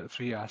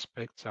three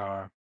aspects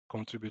are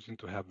contributing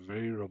to have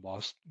very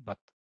robust but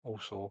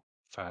also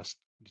fast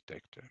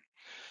detector.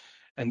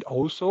 And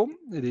also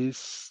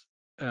this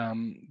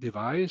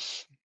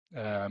device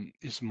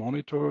is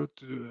monitored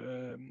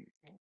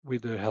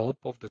with the help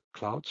of the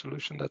cloud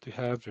solution that we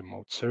have,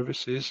 remote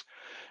services.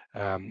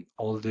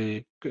 All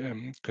the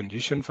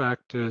condition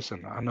factors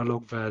and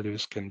analog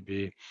values can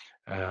be,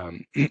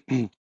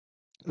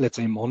 let's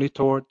say,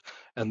 monitored,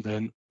 and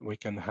then we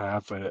can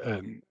have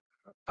an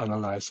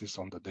analysis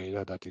on the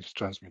data that is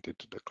transmitted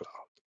to the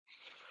cloud.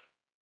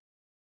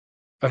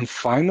 And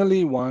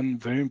finally, one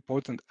very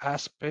important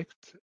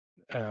aspect,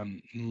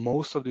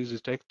 most of these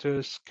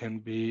detectors can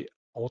be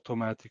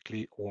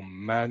automatically or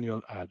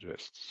manual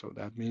addressed. So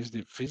that means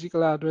the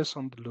physical address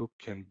on the loop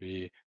can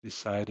be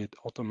decided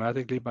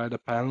automatically by the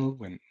panel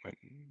when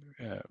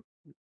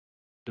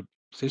the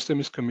system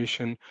is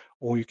commissioned,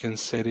 or you can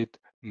set it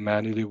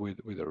manually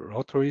with the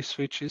rotary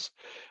switches.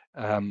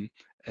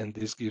 And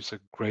this gives a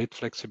great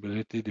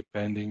flexibility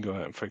depending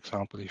on, for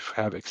example, if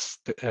you have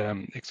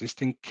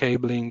existing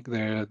cabling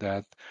there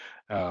that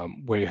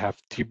where you have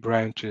T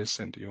branches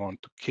and you want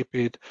to keep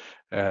it,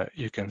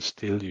 you can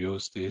still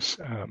use these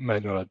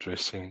manual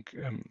addressing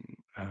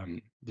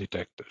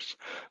detectors.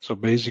 So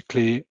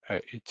basically,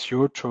 it's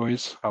your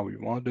choice how you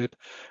want it.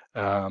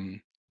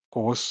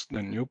 Course,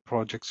 the new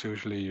projects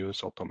usually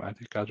use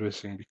automatic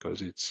addressing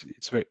because it's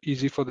very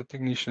easy for the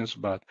technicians,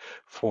 but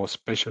for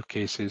special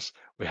cases,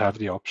 we have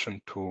the option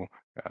to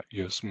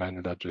use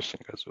manual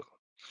addressing as well.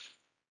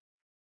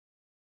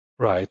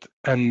 Right,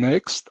 and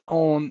next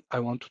on,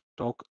 I want to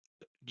talk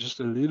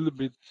just a little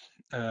bit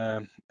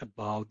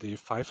about the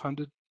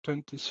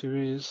 520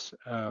 series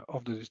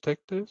of the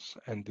detectors,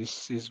 and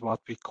this is what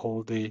we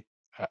call the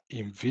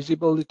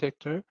invisible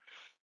detector.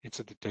 It's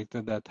a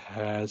detector that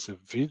has a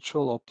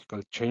virtual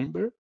optical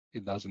chamber.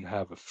 It doesn't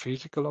have a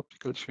physical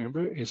optical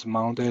chamber. It's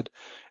mounted,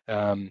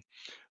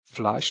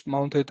 flush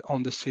mounted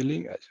on the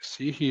ceiling, as you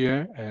see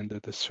here, and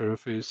at the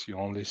surface, you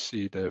only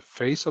see the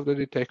face of the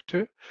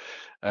detector.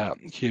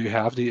 Here you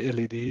have the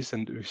LEDs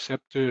and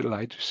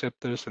light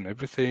receptors and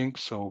everything.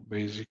 So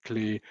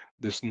basically,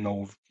 there's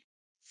no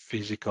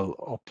physical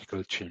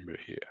optical chamber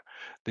here.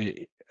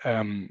 The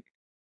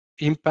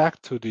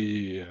impact to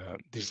the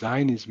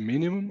design is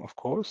minimum, of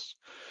course.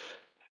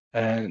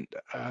 And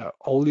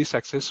all these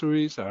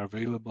accessories are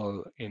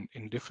available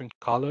in different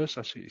colors,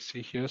 as you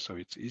see here. So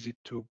it's easy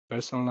to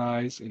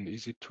personalize and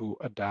easy to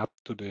adapt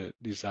to the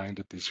design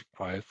that is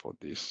required for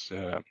this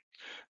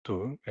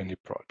to any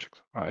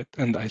project, right?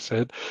 And I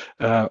said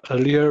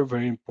earlier,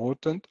 very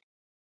important,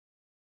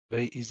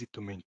 very easy to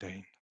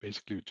maintain.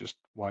 Basically, you just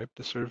wipe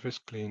the surface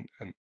clean,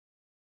 and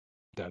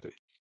that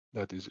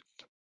is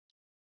it.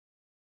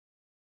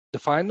 The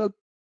final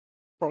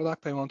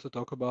product I want to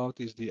talk about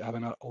is the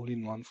Avanade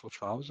All-in-One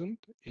 4000.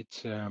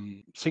 It's a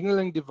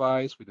signaling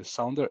device with a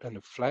sounder and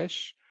a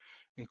flash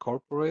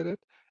incorporated,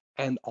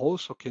 and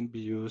also can be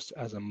used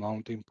as a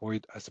mounting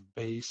point, as a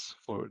base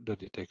for the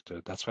detector.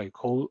 That's why I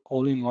call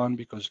all-in-one,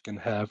 because you can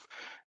have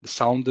the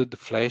sounder, the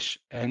flash,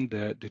 and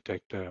the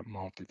detector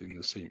mounted in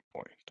the same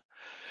point.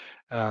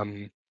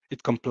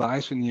 It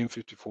complies with NEM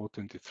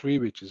 5423,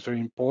 which is very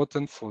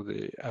important for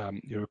the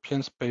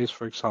European space,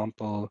 for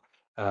example,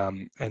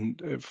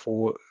 and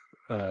for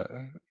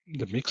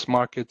the mixed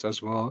markets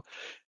as well.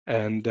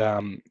 And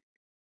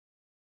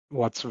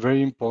what's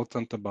very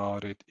important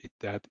about it is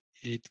that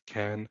it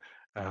can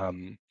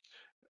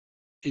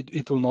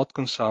it will not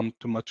consume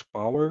too much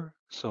power.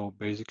 So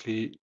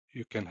basically,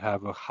 you can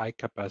have a high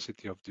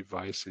capacity of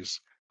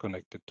devices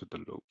connected to the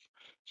loop.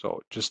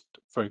 So just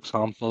for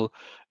example,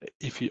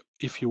 if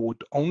you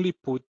would only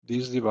put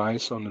this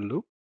device on a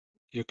loop,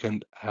 you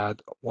can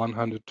add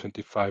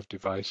 125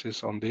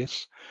 devices on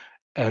this,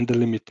 and the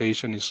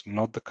limitation is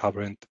not the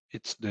current,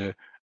 it's the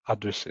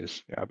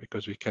addresses, yeah,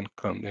 because we can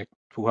connect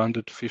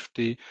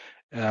 250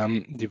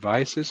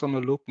 devices on a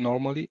loop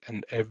normally,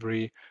 and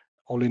every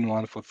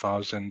all-in-one for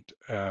 1,000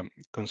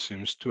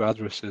 consumes two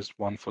addresses,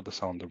 one for the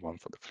sounder, one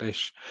for the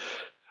flash.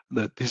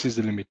 That this is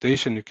the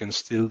limitation. You can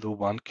still do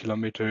 1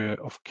 kilometer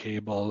of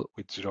cable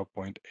with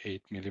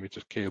 0.8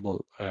 millimeter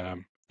cable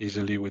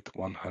easily with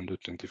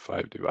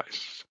 125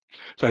 devices.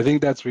 So I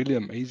think that's really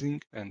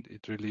amazing, and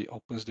it really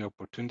opens the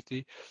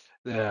opportunity,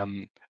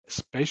 um,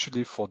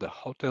 especially for the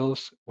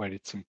hotels where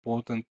it's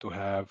important to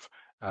have,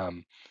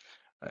 um,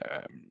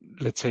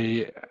 let's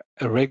say,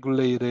 a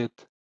regulated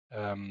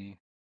um,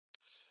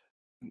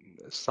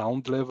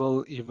 sound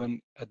level,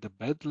 even at the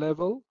bed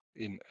level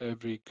in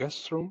every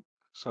guest room.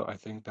 So I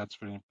think that's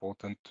very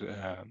important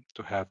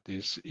to have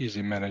this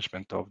easy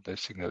management of the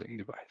signaling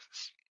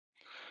devices.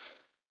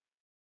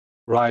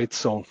 Right,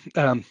 so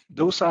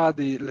those are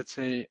the, let's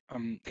say,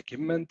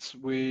 equipment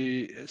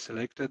we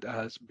selected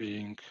as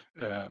being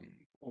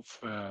of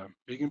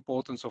big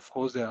importance. Of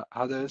course, there are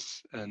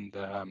others, and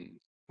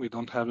we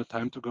don't have the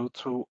time to go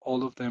through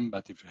all of them,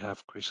 but if you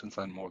have questions,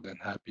 I'm more than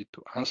happy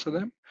to answer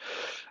them.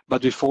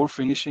 But before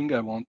finishing,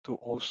 I want to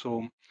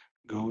also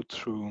go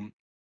through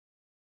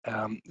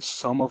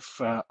some of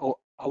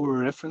our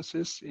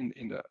references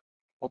in the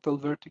hotel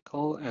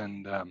vertical,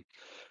 and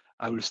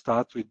I will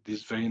start with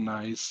this very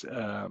nice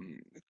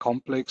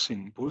complex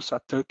in Bursa,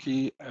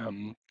 Turkey.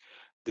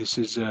 This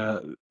is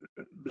a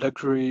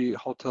luxury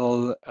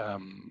hotel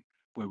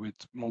with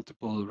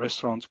multiple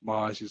restaurants,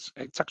 bars.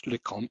 It's actually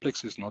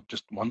complex. It's not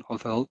just one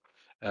hotel.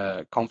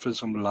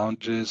 Conference room,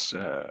 lounges,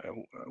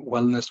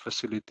 wellness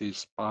facilities,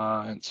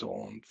 spa, and so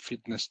on,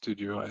 fitness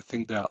studio. I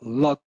think there are a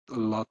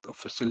lot of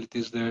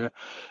facilities there.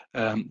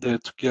 They're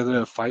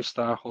together a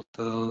five-star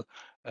hotel,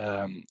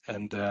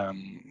 and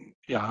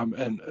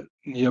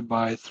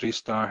nearby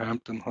three-star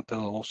Hampton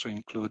Hotel also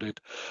included.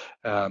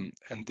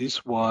 And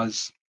this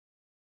was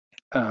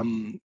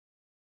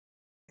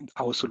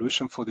our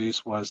solution for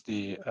this was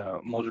the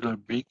modular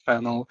big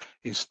panel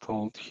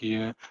installed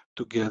here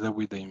together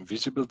with the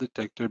invisible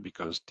detector,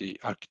 because the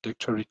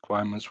architecture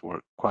requirements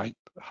were quite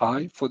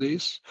high for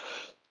this.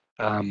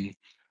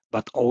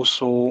 But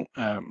also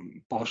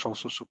Bosch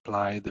also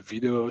supplied the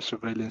video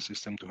surveillance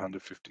system,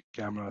 250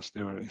 cameras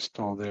they were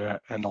installed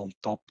there, and on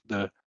top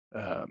the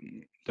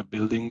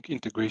building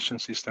integration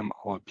system,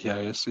 or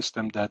BIS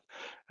system, that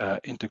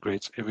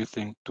integrates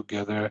everything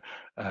together,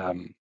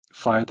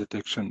 fire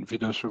detection,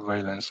 video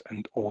surveillance,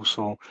 and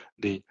also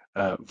the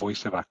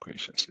voice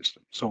evacuation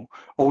system. So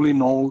all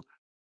in all,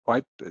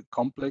 quite a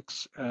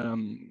complex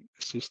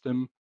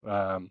system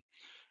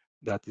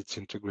that it's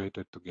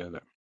integrated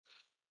together.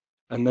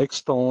 And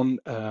next on,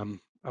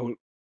 I will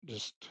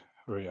just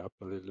hurry up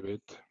a little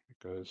bit,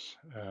 because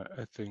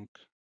I think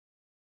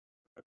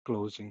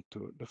closing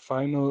to the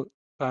final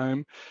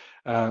time.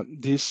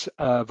 This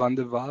Van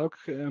der Valk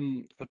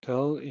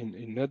hotel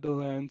in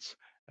Netherlands,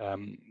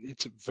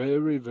 it's a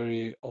very,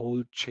 very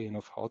old chain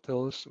of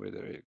hotels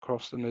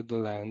across the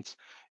Netherlands.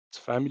 It's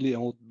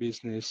family-owned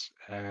business,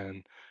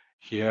 and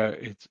here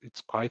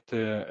it's quite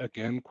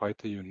again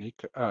quite a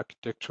unique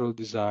architectural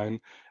design.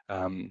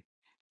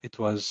 It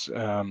was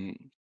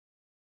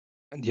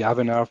the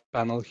Avenir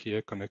panel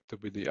here connected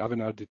with the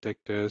Avenir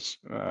detectors,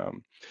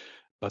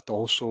 but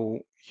also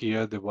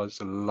here there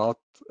was a lot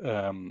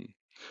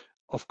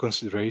of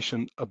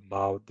consideration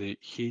about the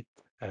heat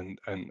and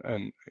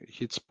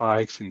heat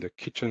spikes in the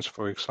kitchens,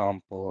 for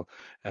example,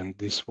 and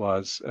this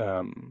was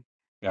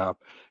yeah,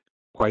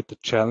 quite a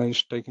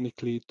challenge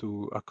technically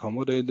to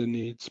accommodate the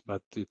needs,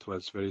 but it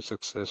was very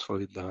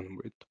successfully done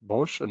with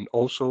Bosch, and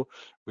also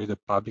with a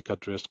public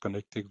address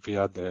connected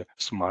via the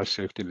smart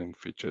safety link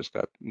features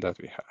that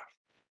we have.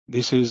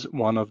 This is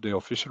one of the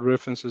official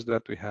references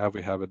that we have.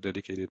 We have a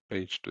dedicated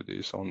page to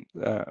this on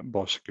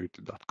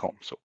boschsecurity.com.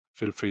 So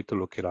feel free to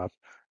look it up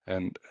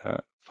and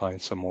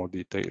find some more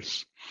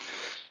details.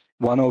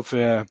 One of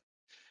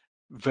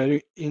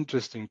very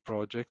interesting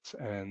projects,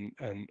 and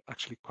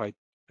actually quite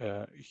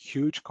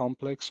huge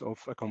complex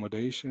of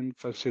accommodation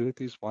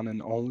facilities, one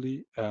and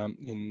only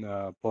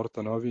in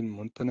Porto Novo in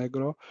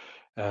Montenegro.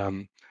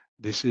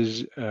 This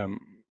is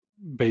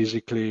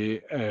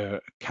basically a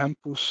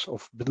campus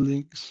of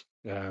buildings.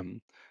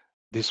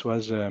 This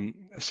was a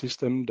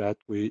system that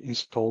we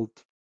installed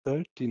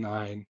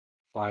 39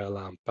 fire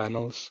alarm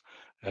panels,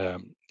 a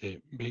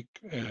big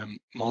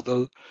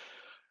model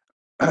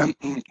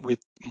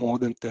with more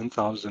than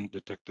 10,000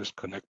 detectors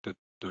connected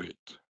to it.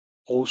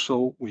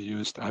 Also, we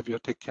used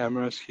aviotech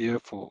cameras here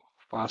for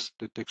fast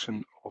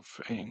detection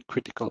of in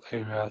critical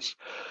areas,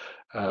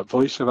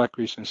 voice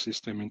evacuation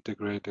system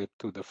integrated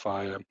to the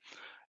fire,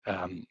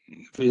 um,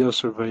 video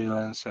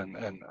surveillance,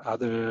 and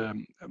other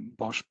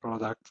Bosch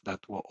products that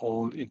were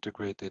all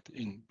integrated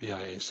in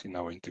BIS in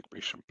our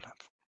integration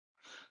platform.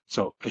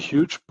 So a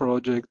huge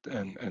project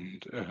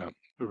and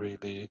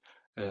really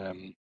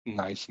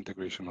nice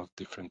integration of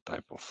different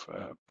type of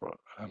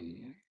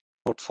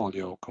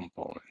portfolio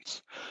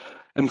components.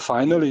 And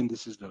finally, and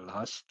this is the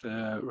last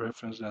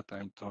reference that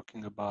I'm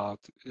talking about,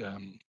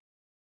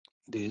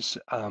 this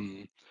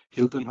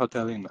Hilton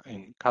Hotel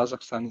in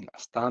Kazakhstan, in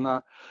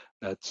Astana,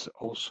 that's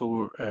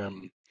also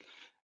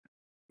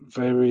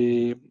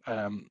very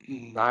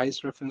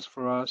nice reference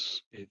for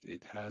us.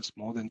 It has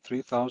more than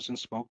 3,000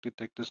 smoke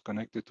detectors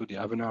connected to the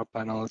Avenir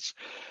panels,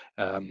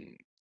 um,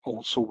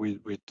 also with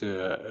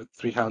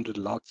 300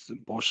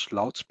 Bosch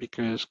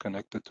loudspeakers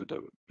connected to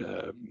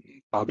the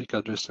public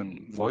address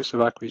and voice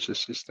evacuation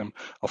system.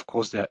 Of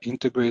course, they are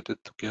integrated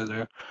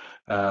together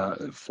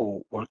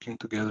for working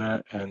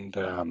together. And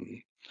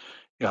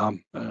yeah,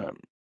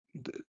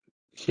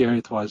 here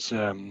it was.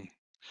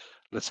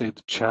 Let's say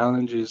the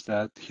challenge is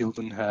that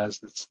Hilton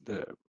has its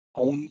their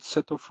own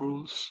set of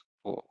rules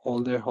for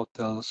all their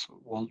hotels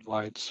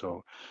worldwide.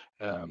 So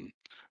um,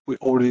 we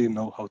already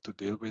know how to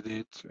deal with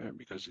it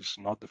because it's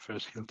not the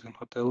first Hilton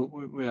hotel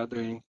we are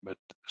doing, but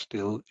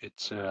still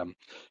it's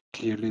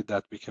clearly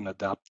that we can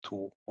adapt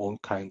to all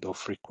kind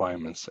of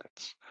requirement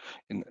sets.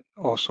 And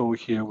also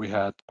here we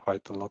had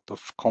quite a lot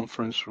of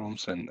conference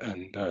rooms and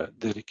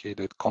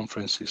dedicated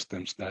conference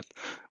systems that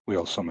we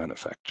also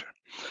manufacture.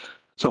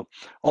 So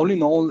all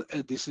in all,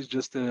 this is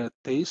just a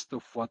taste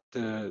of what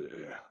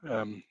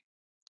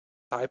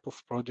type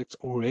of projects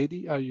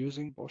already are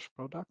using Bosch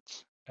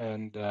products.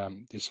 And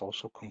this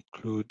also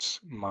concludes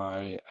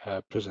my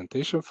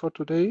presentation for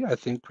today. I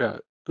think we are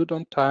good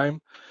on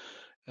time.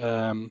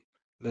 Um,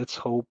 let's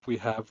hope we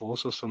have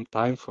also some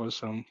time for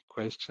some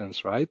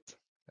questions, right,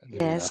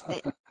 Divina? Yes,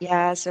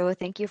 yeah, so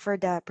thank you for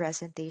the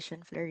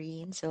presentation,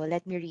 Florine. So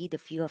let me read a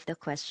few of the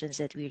questions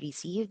that we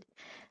received.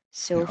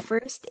 So Yeah.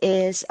 first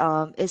is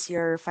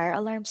your fire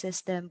alarm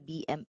system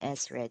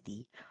BMS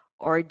ready,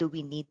 or do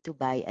we need to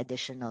buy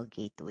additional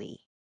gateway?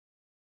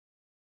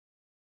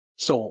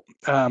 So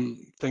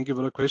thank you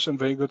for the question.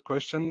 Very good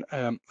question.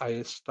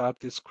 I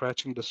started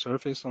scratching the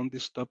surface on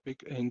this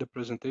topic in the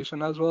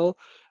presentation as well.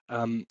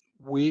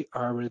 We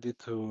are ready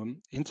to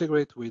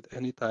integrate with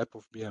any type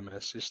of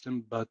BMS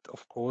system, but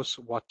of course,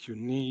 what you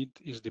need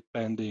is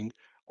depending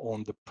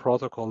on the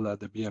protocol that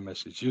the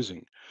BMS is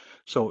using.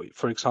 So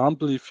for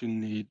example, if you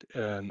need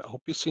an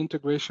OPC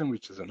integration,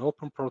 which is an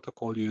open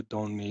protocol, you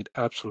don't need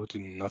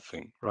absolutely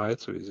nothing, right?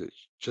 So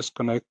it's just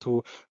connect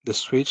to the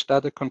switch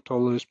that the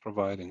controller is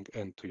providing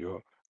and to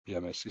your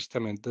BMS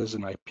system, and there's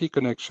an IP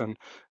connection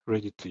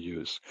ready to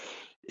use.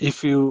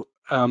 If you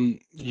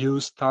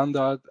use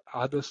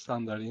other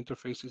standard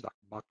interfaces like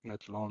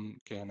BACnet, LON,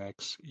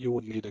 KNX, you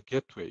would need a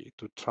gateway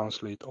to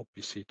translate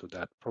OPC to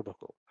that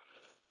protocol.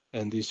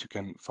 And this you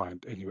can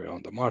find anywhere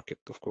on the market,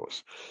 of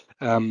course.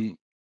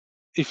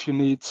 If you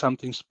need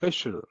something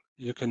special,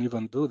 you can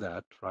even do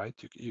that, right?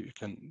 You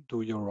can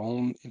do your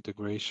own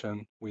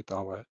integration with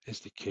our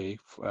SDK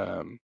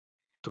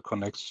to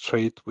connect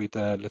straight with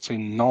a, let's say,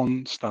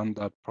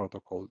 non-standard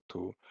protocol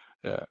to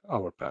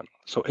our panel.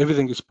 So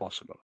everything is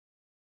possible.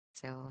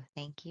 So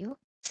thank you.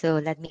 So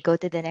let me go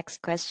to the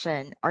next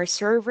question. Are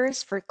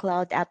servers for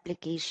cloud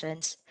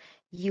applications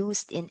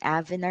used in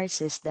Avinar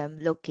system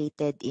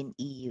located in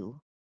EU?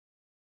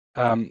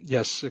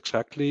 Yes,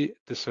 exactly.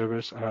 The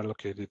servers are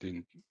located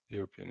in the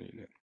European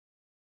Union.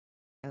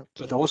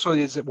 But Okay. also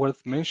it's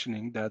worth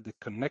mentioning that the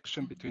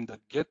connection between the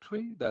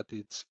gateway that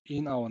it's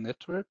in our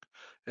network,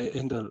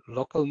 in the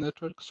local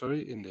network,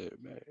 sorry, in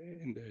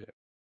the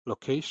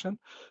location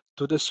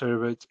to the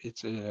server,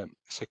 it's a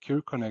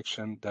secure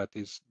connection that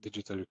is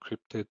digitally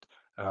encrypted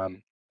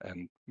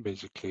and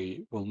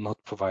basically will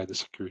not provide a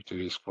security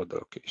risk for the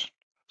location.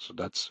 So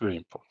that's very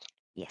important.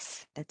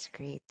 Yes, that's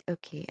great.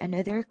 Okay.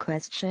 Another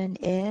question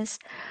is,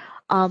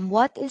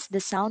 what is the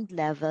sound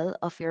level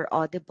of your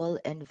audible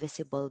and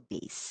visible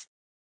bass?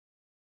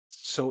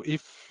 So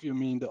if you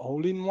mean the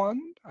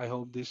all-in-one, I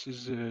hope this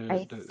is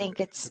I think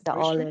it's the the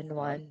question.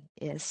 all-in-one.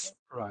 Yes.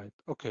 Right.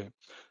 Okay.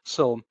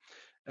 So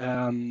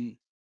Um,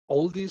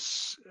 all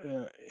these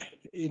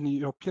in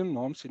European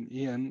norms in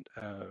EN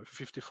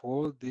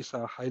 54, these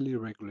are highly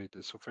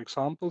regulated. So, for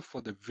example,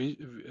 for the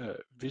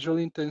visual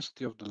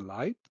intensity of the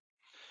light,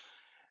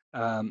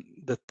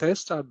 the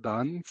tests are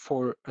done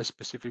for a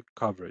specific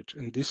coverage,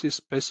 and this is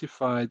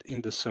specified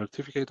in the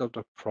certificate of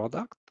the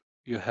product.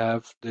 You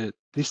have the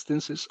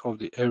distances of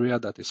the area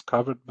that is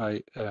covered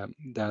by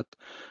that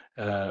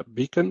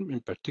beacon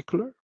in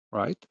particular,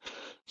 right?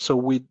 So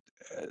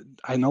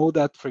I know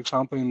that, for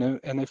example, in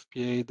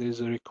NFPA,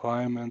 there's a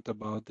requirement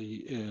about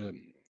the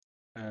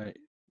uh,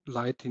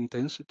 light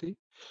intensity,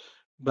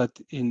 but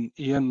in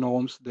EN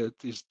norms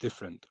that is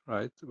different,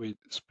 right? We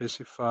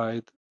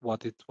specified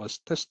what it was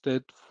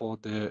tested for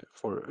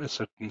a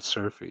certain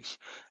surface,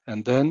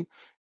 and then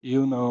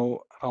you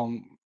know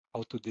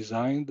how to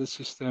design the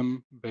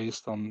system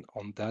based on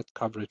that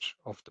coverage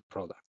of the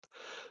product.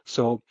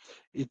 So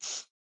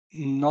it's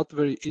not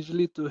very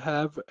easily to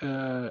have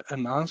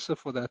an answer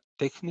for that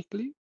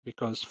technically,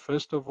 because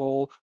first of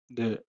all,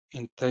 the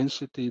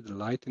intensity, the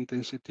light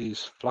intensity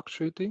is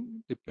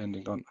fluctuating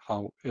depending on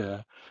how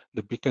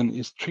the beacon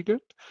is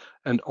triggered.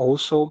 And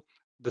also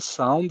the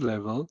sound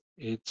level,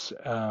 it's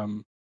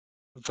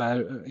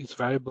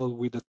variable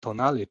with the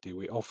tonality.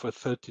 We offer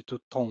 32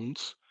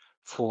 tones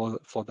for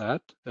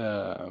that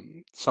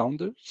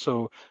sounder.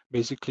 So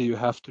basically you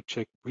have to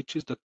check which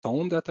is the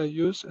tone that I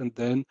use, and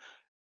then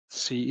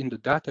see in the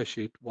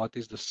datasheet what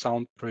is the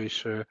sound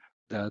pressure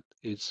that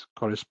is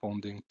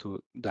corresponding to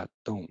that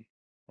tone,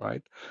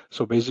 right?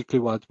 So basically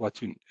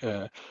what you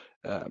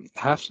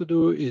have to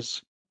do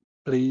is,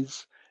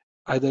 please,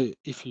 either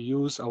if you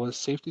use our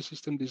safety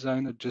system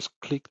designer, just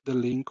click the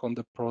link on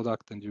the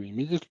product and you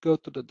immediately go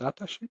to the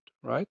datasheet,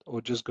 right?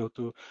 Or just go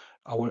to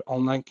our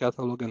online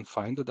catalog and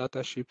find the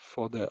datasheet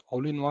for the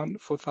all-in-one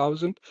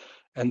 4000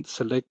 and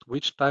select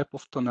which type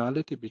of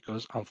tonality,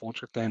 because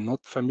unfortunately I'm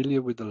not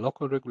familiar with the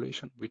local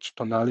regulation, which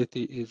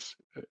tonality is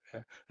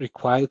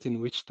required in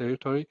which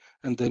territory,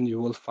 and then you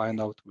will find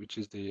out which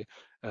is the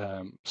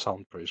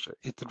sound pressure.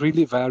 It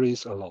really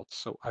varies a lot,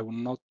 so I will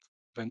not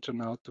venture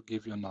now to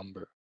give you a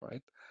number,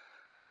 right?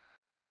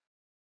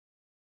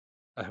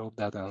 I hope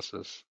that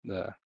answers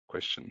the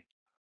question.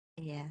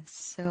 Yes.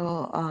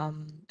 So,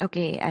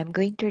 okay, I'm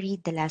going to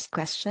read the last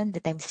question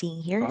that I'm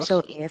seeing Of here.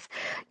 So, course.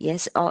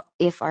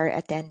 if our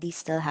attendees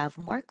still have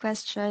more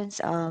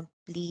questions,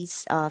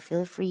 please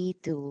feel free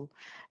to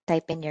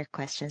type in your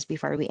questions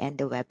before we end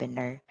the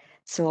webinar.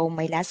 So,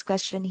 my last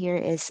question here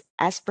is: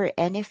 as per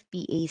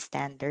NFPA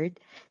standard,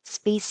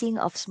 spacing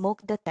of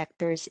smoke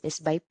detectors is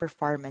by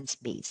performance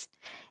based.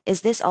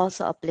 Is this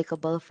also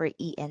applicable for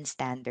EN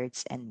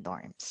standards and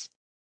norms?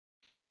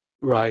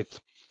 Right.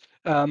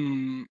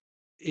 Um,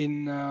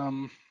 in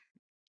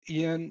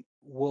Ian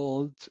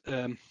world,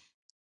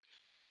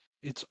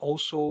 it's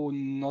also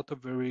not a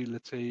very,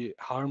 let's say,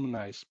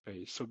 harmonized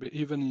space. So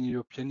even in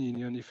European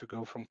Union, if you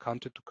go from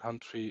country to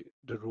country,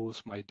 the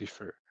rules might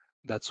differ.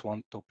 That's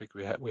one topic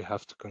we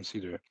have to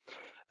consider.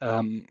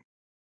 Um,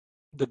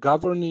 the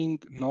governing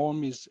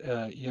norm is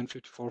EN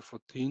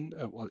 5414.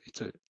 Well,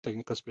 it's a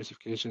technical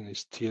specification,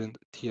 is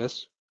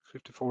TS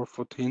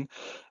 5414,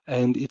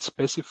 and it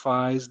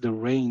specifies the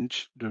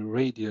range, the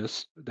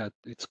radius that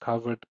it's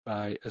covered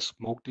by a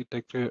smoke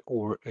detector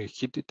or a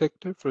heat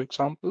detector, for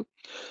example.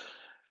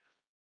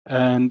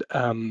 And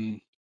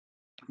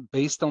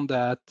based on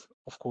that,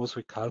 of course,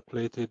 we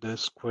calculated the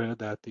square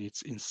that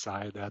it's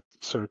inside that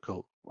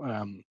circle.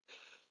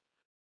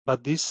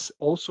 But this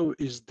also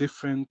is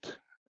different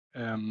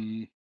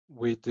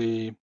with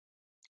the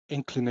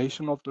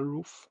inclination of the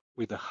roof,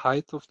 with the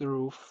height of the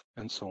roof,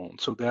 and so on.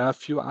 So there are a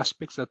few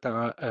aspects that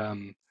are,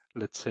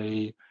 let's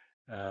say,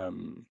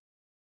 um,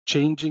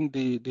 changing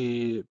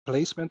the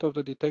placement of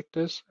the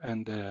detectors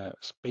and the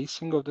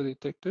spacing of the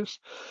detectors,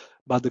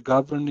 but the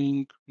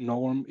governing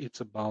norm,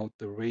 it's about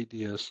the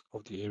radius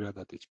of the area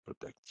that it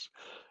protects.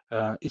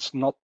 It's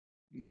not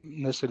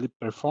necessarily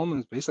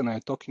performance based, and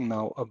I'm talking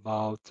now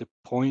about the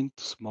point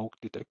smoke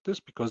detectors,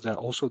 because there are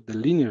also the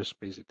linear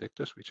space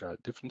detectors, which are a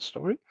different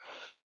story,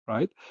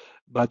 right?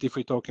 But if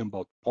we're talking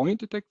about point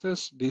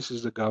detectors, this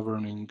is the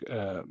governing,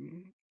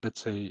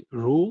 let's say,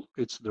 rule.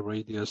 It's the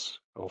radius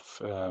of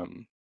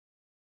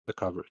the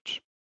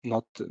coverage,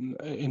 not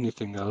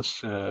anything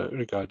else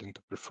regarding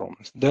the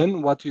performance.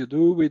 Then what you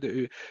do with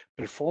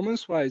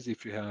performance-wise,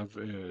 if you have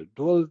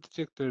dual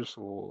detectors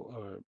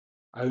or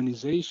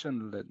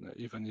ionization,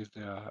 even if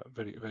they are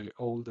very, very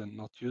old and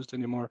not used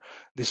anymore,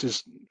 this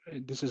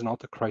is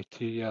not a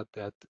criteria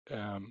that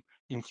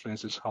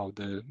influences how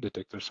the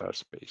detectors are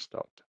spaced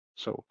out.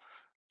 So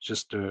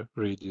just the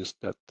radius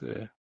that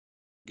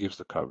gives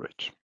the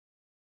coverage.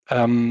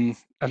 And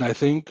I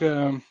think,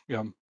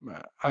 yeah,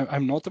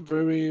 I'm not a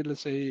very,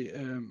 let's say,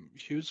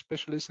 huge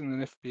specialist in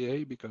an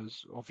FPA,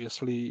 because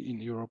obviously in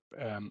Europe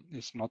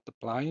it's not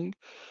applying,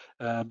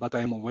 but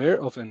I'm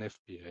aware of an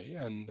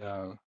FPA, and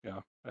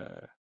yeah,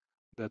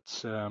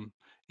 that's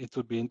it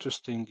would be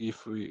interesting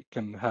if we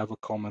can have a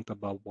comment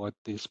about what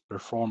this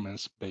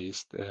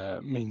performance-based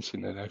means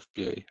in an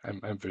FPA.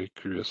 I'm very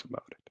curious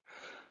about it.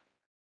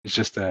 It's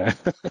just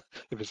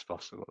if it's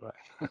possible,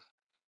 right?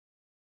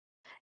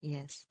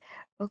 Yes.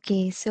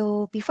 Okay,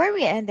 so before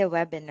we end the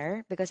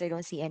webinar, because I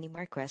don't see any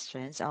more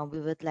questions,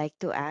 we would like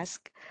to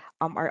ask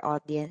our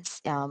audience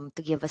to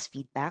give us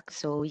feedback.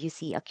 So you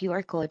see a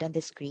QR code on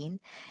the screen,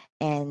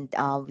 and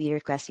we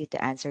request you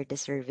to answer the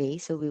survey.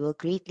 So we will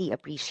greatly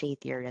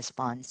appreciate your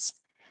response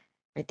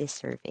for this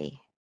survey.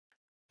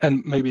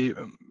 And maybe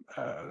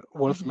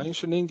worth Mhm.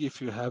 mentioning,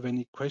 if you have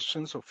any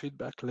questions or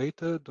feedback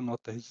later, do not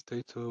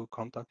hesitate to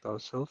contact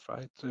ourselves,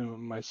 right?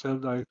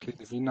 Myself directly, Yes.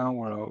 Divina,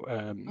 or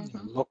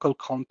Mhm. local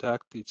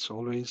contact. It's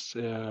always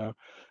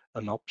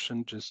an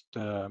option. Just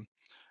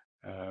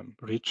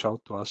reach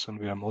out to us, and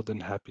we are more than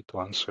happy to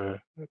answer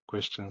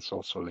questions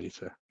also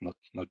later,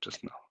 not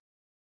just now.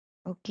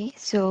 Okay,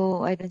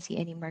 so I don't see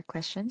any more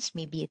questions.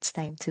 Maybe it's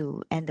time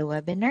to end the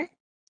webinar.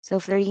 So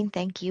Florine,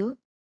 thank you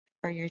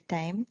for your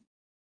time.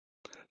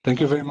 Thank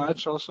you very And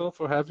much also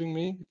for having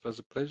me. It was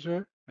a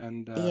pleasure.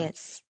 And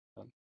yes,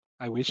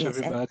 I wish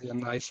yes, and everybody a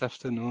nice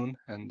afternoon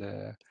and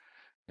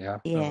yeah,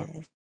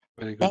 yes.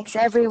 very good Thanks,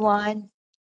 rest of the day. everyone.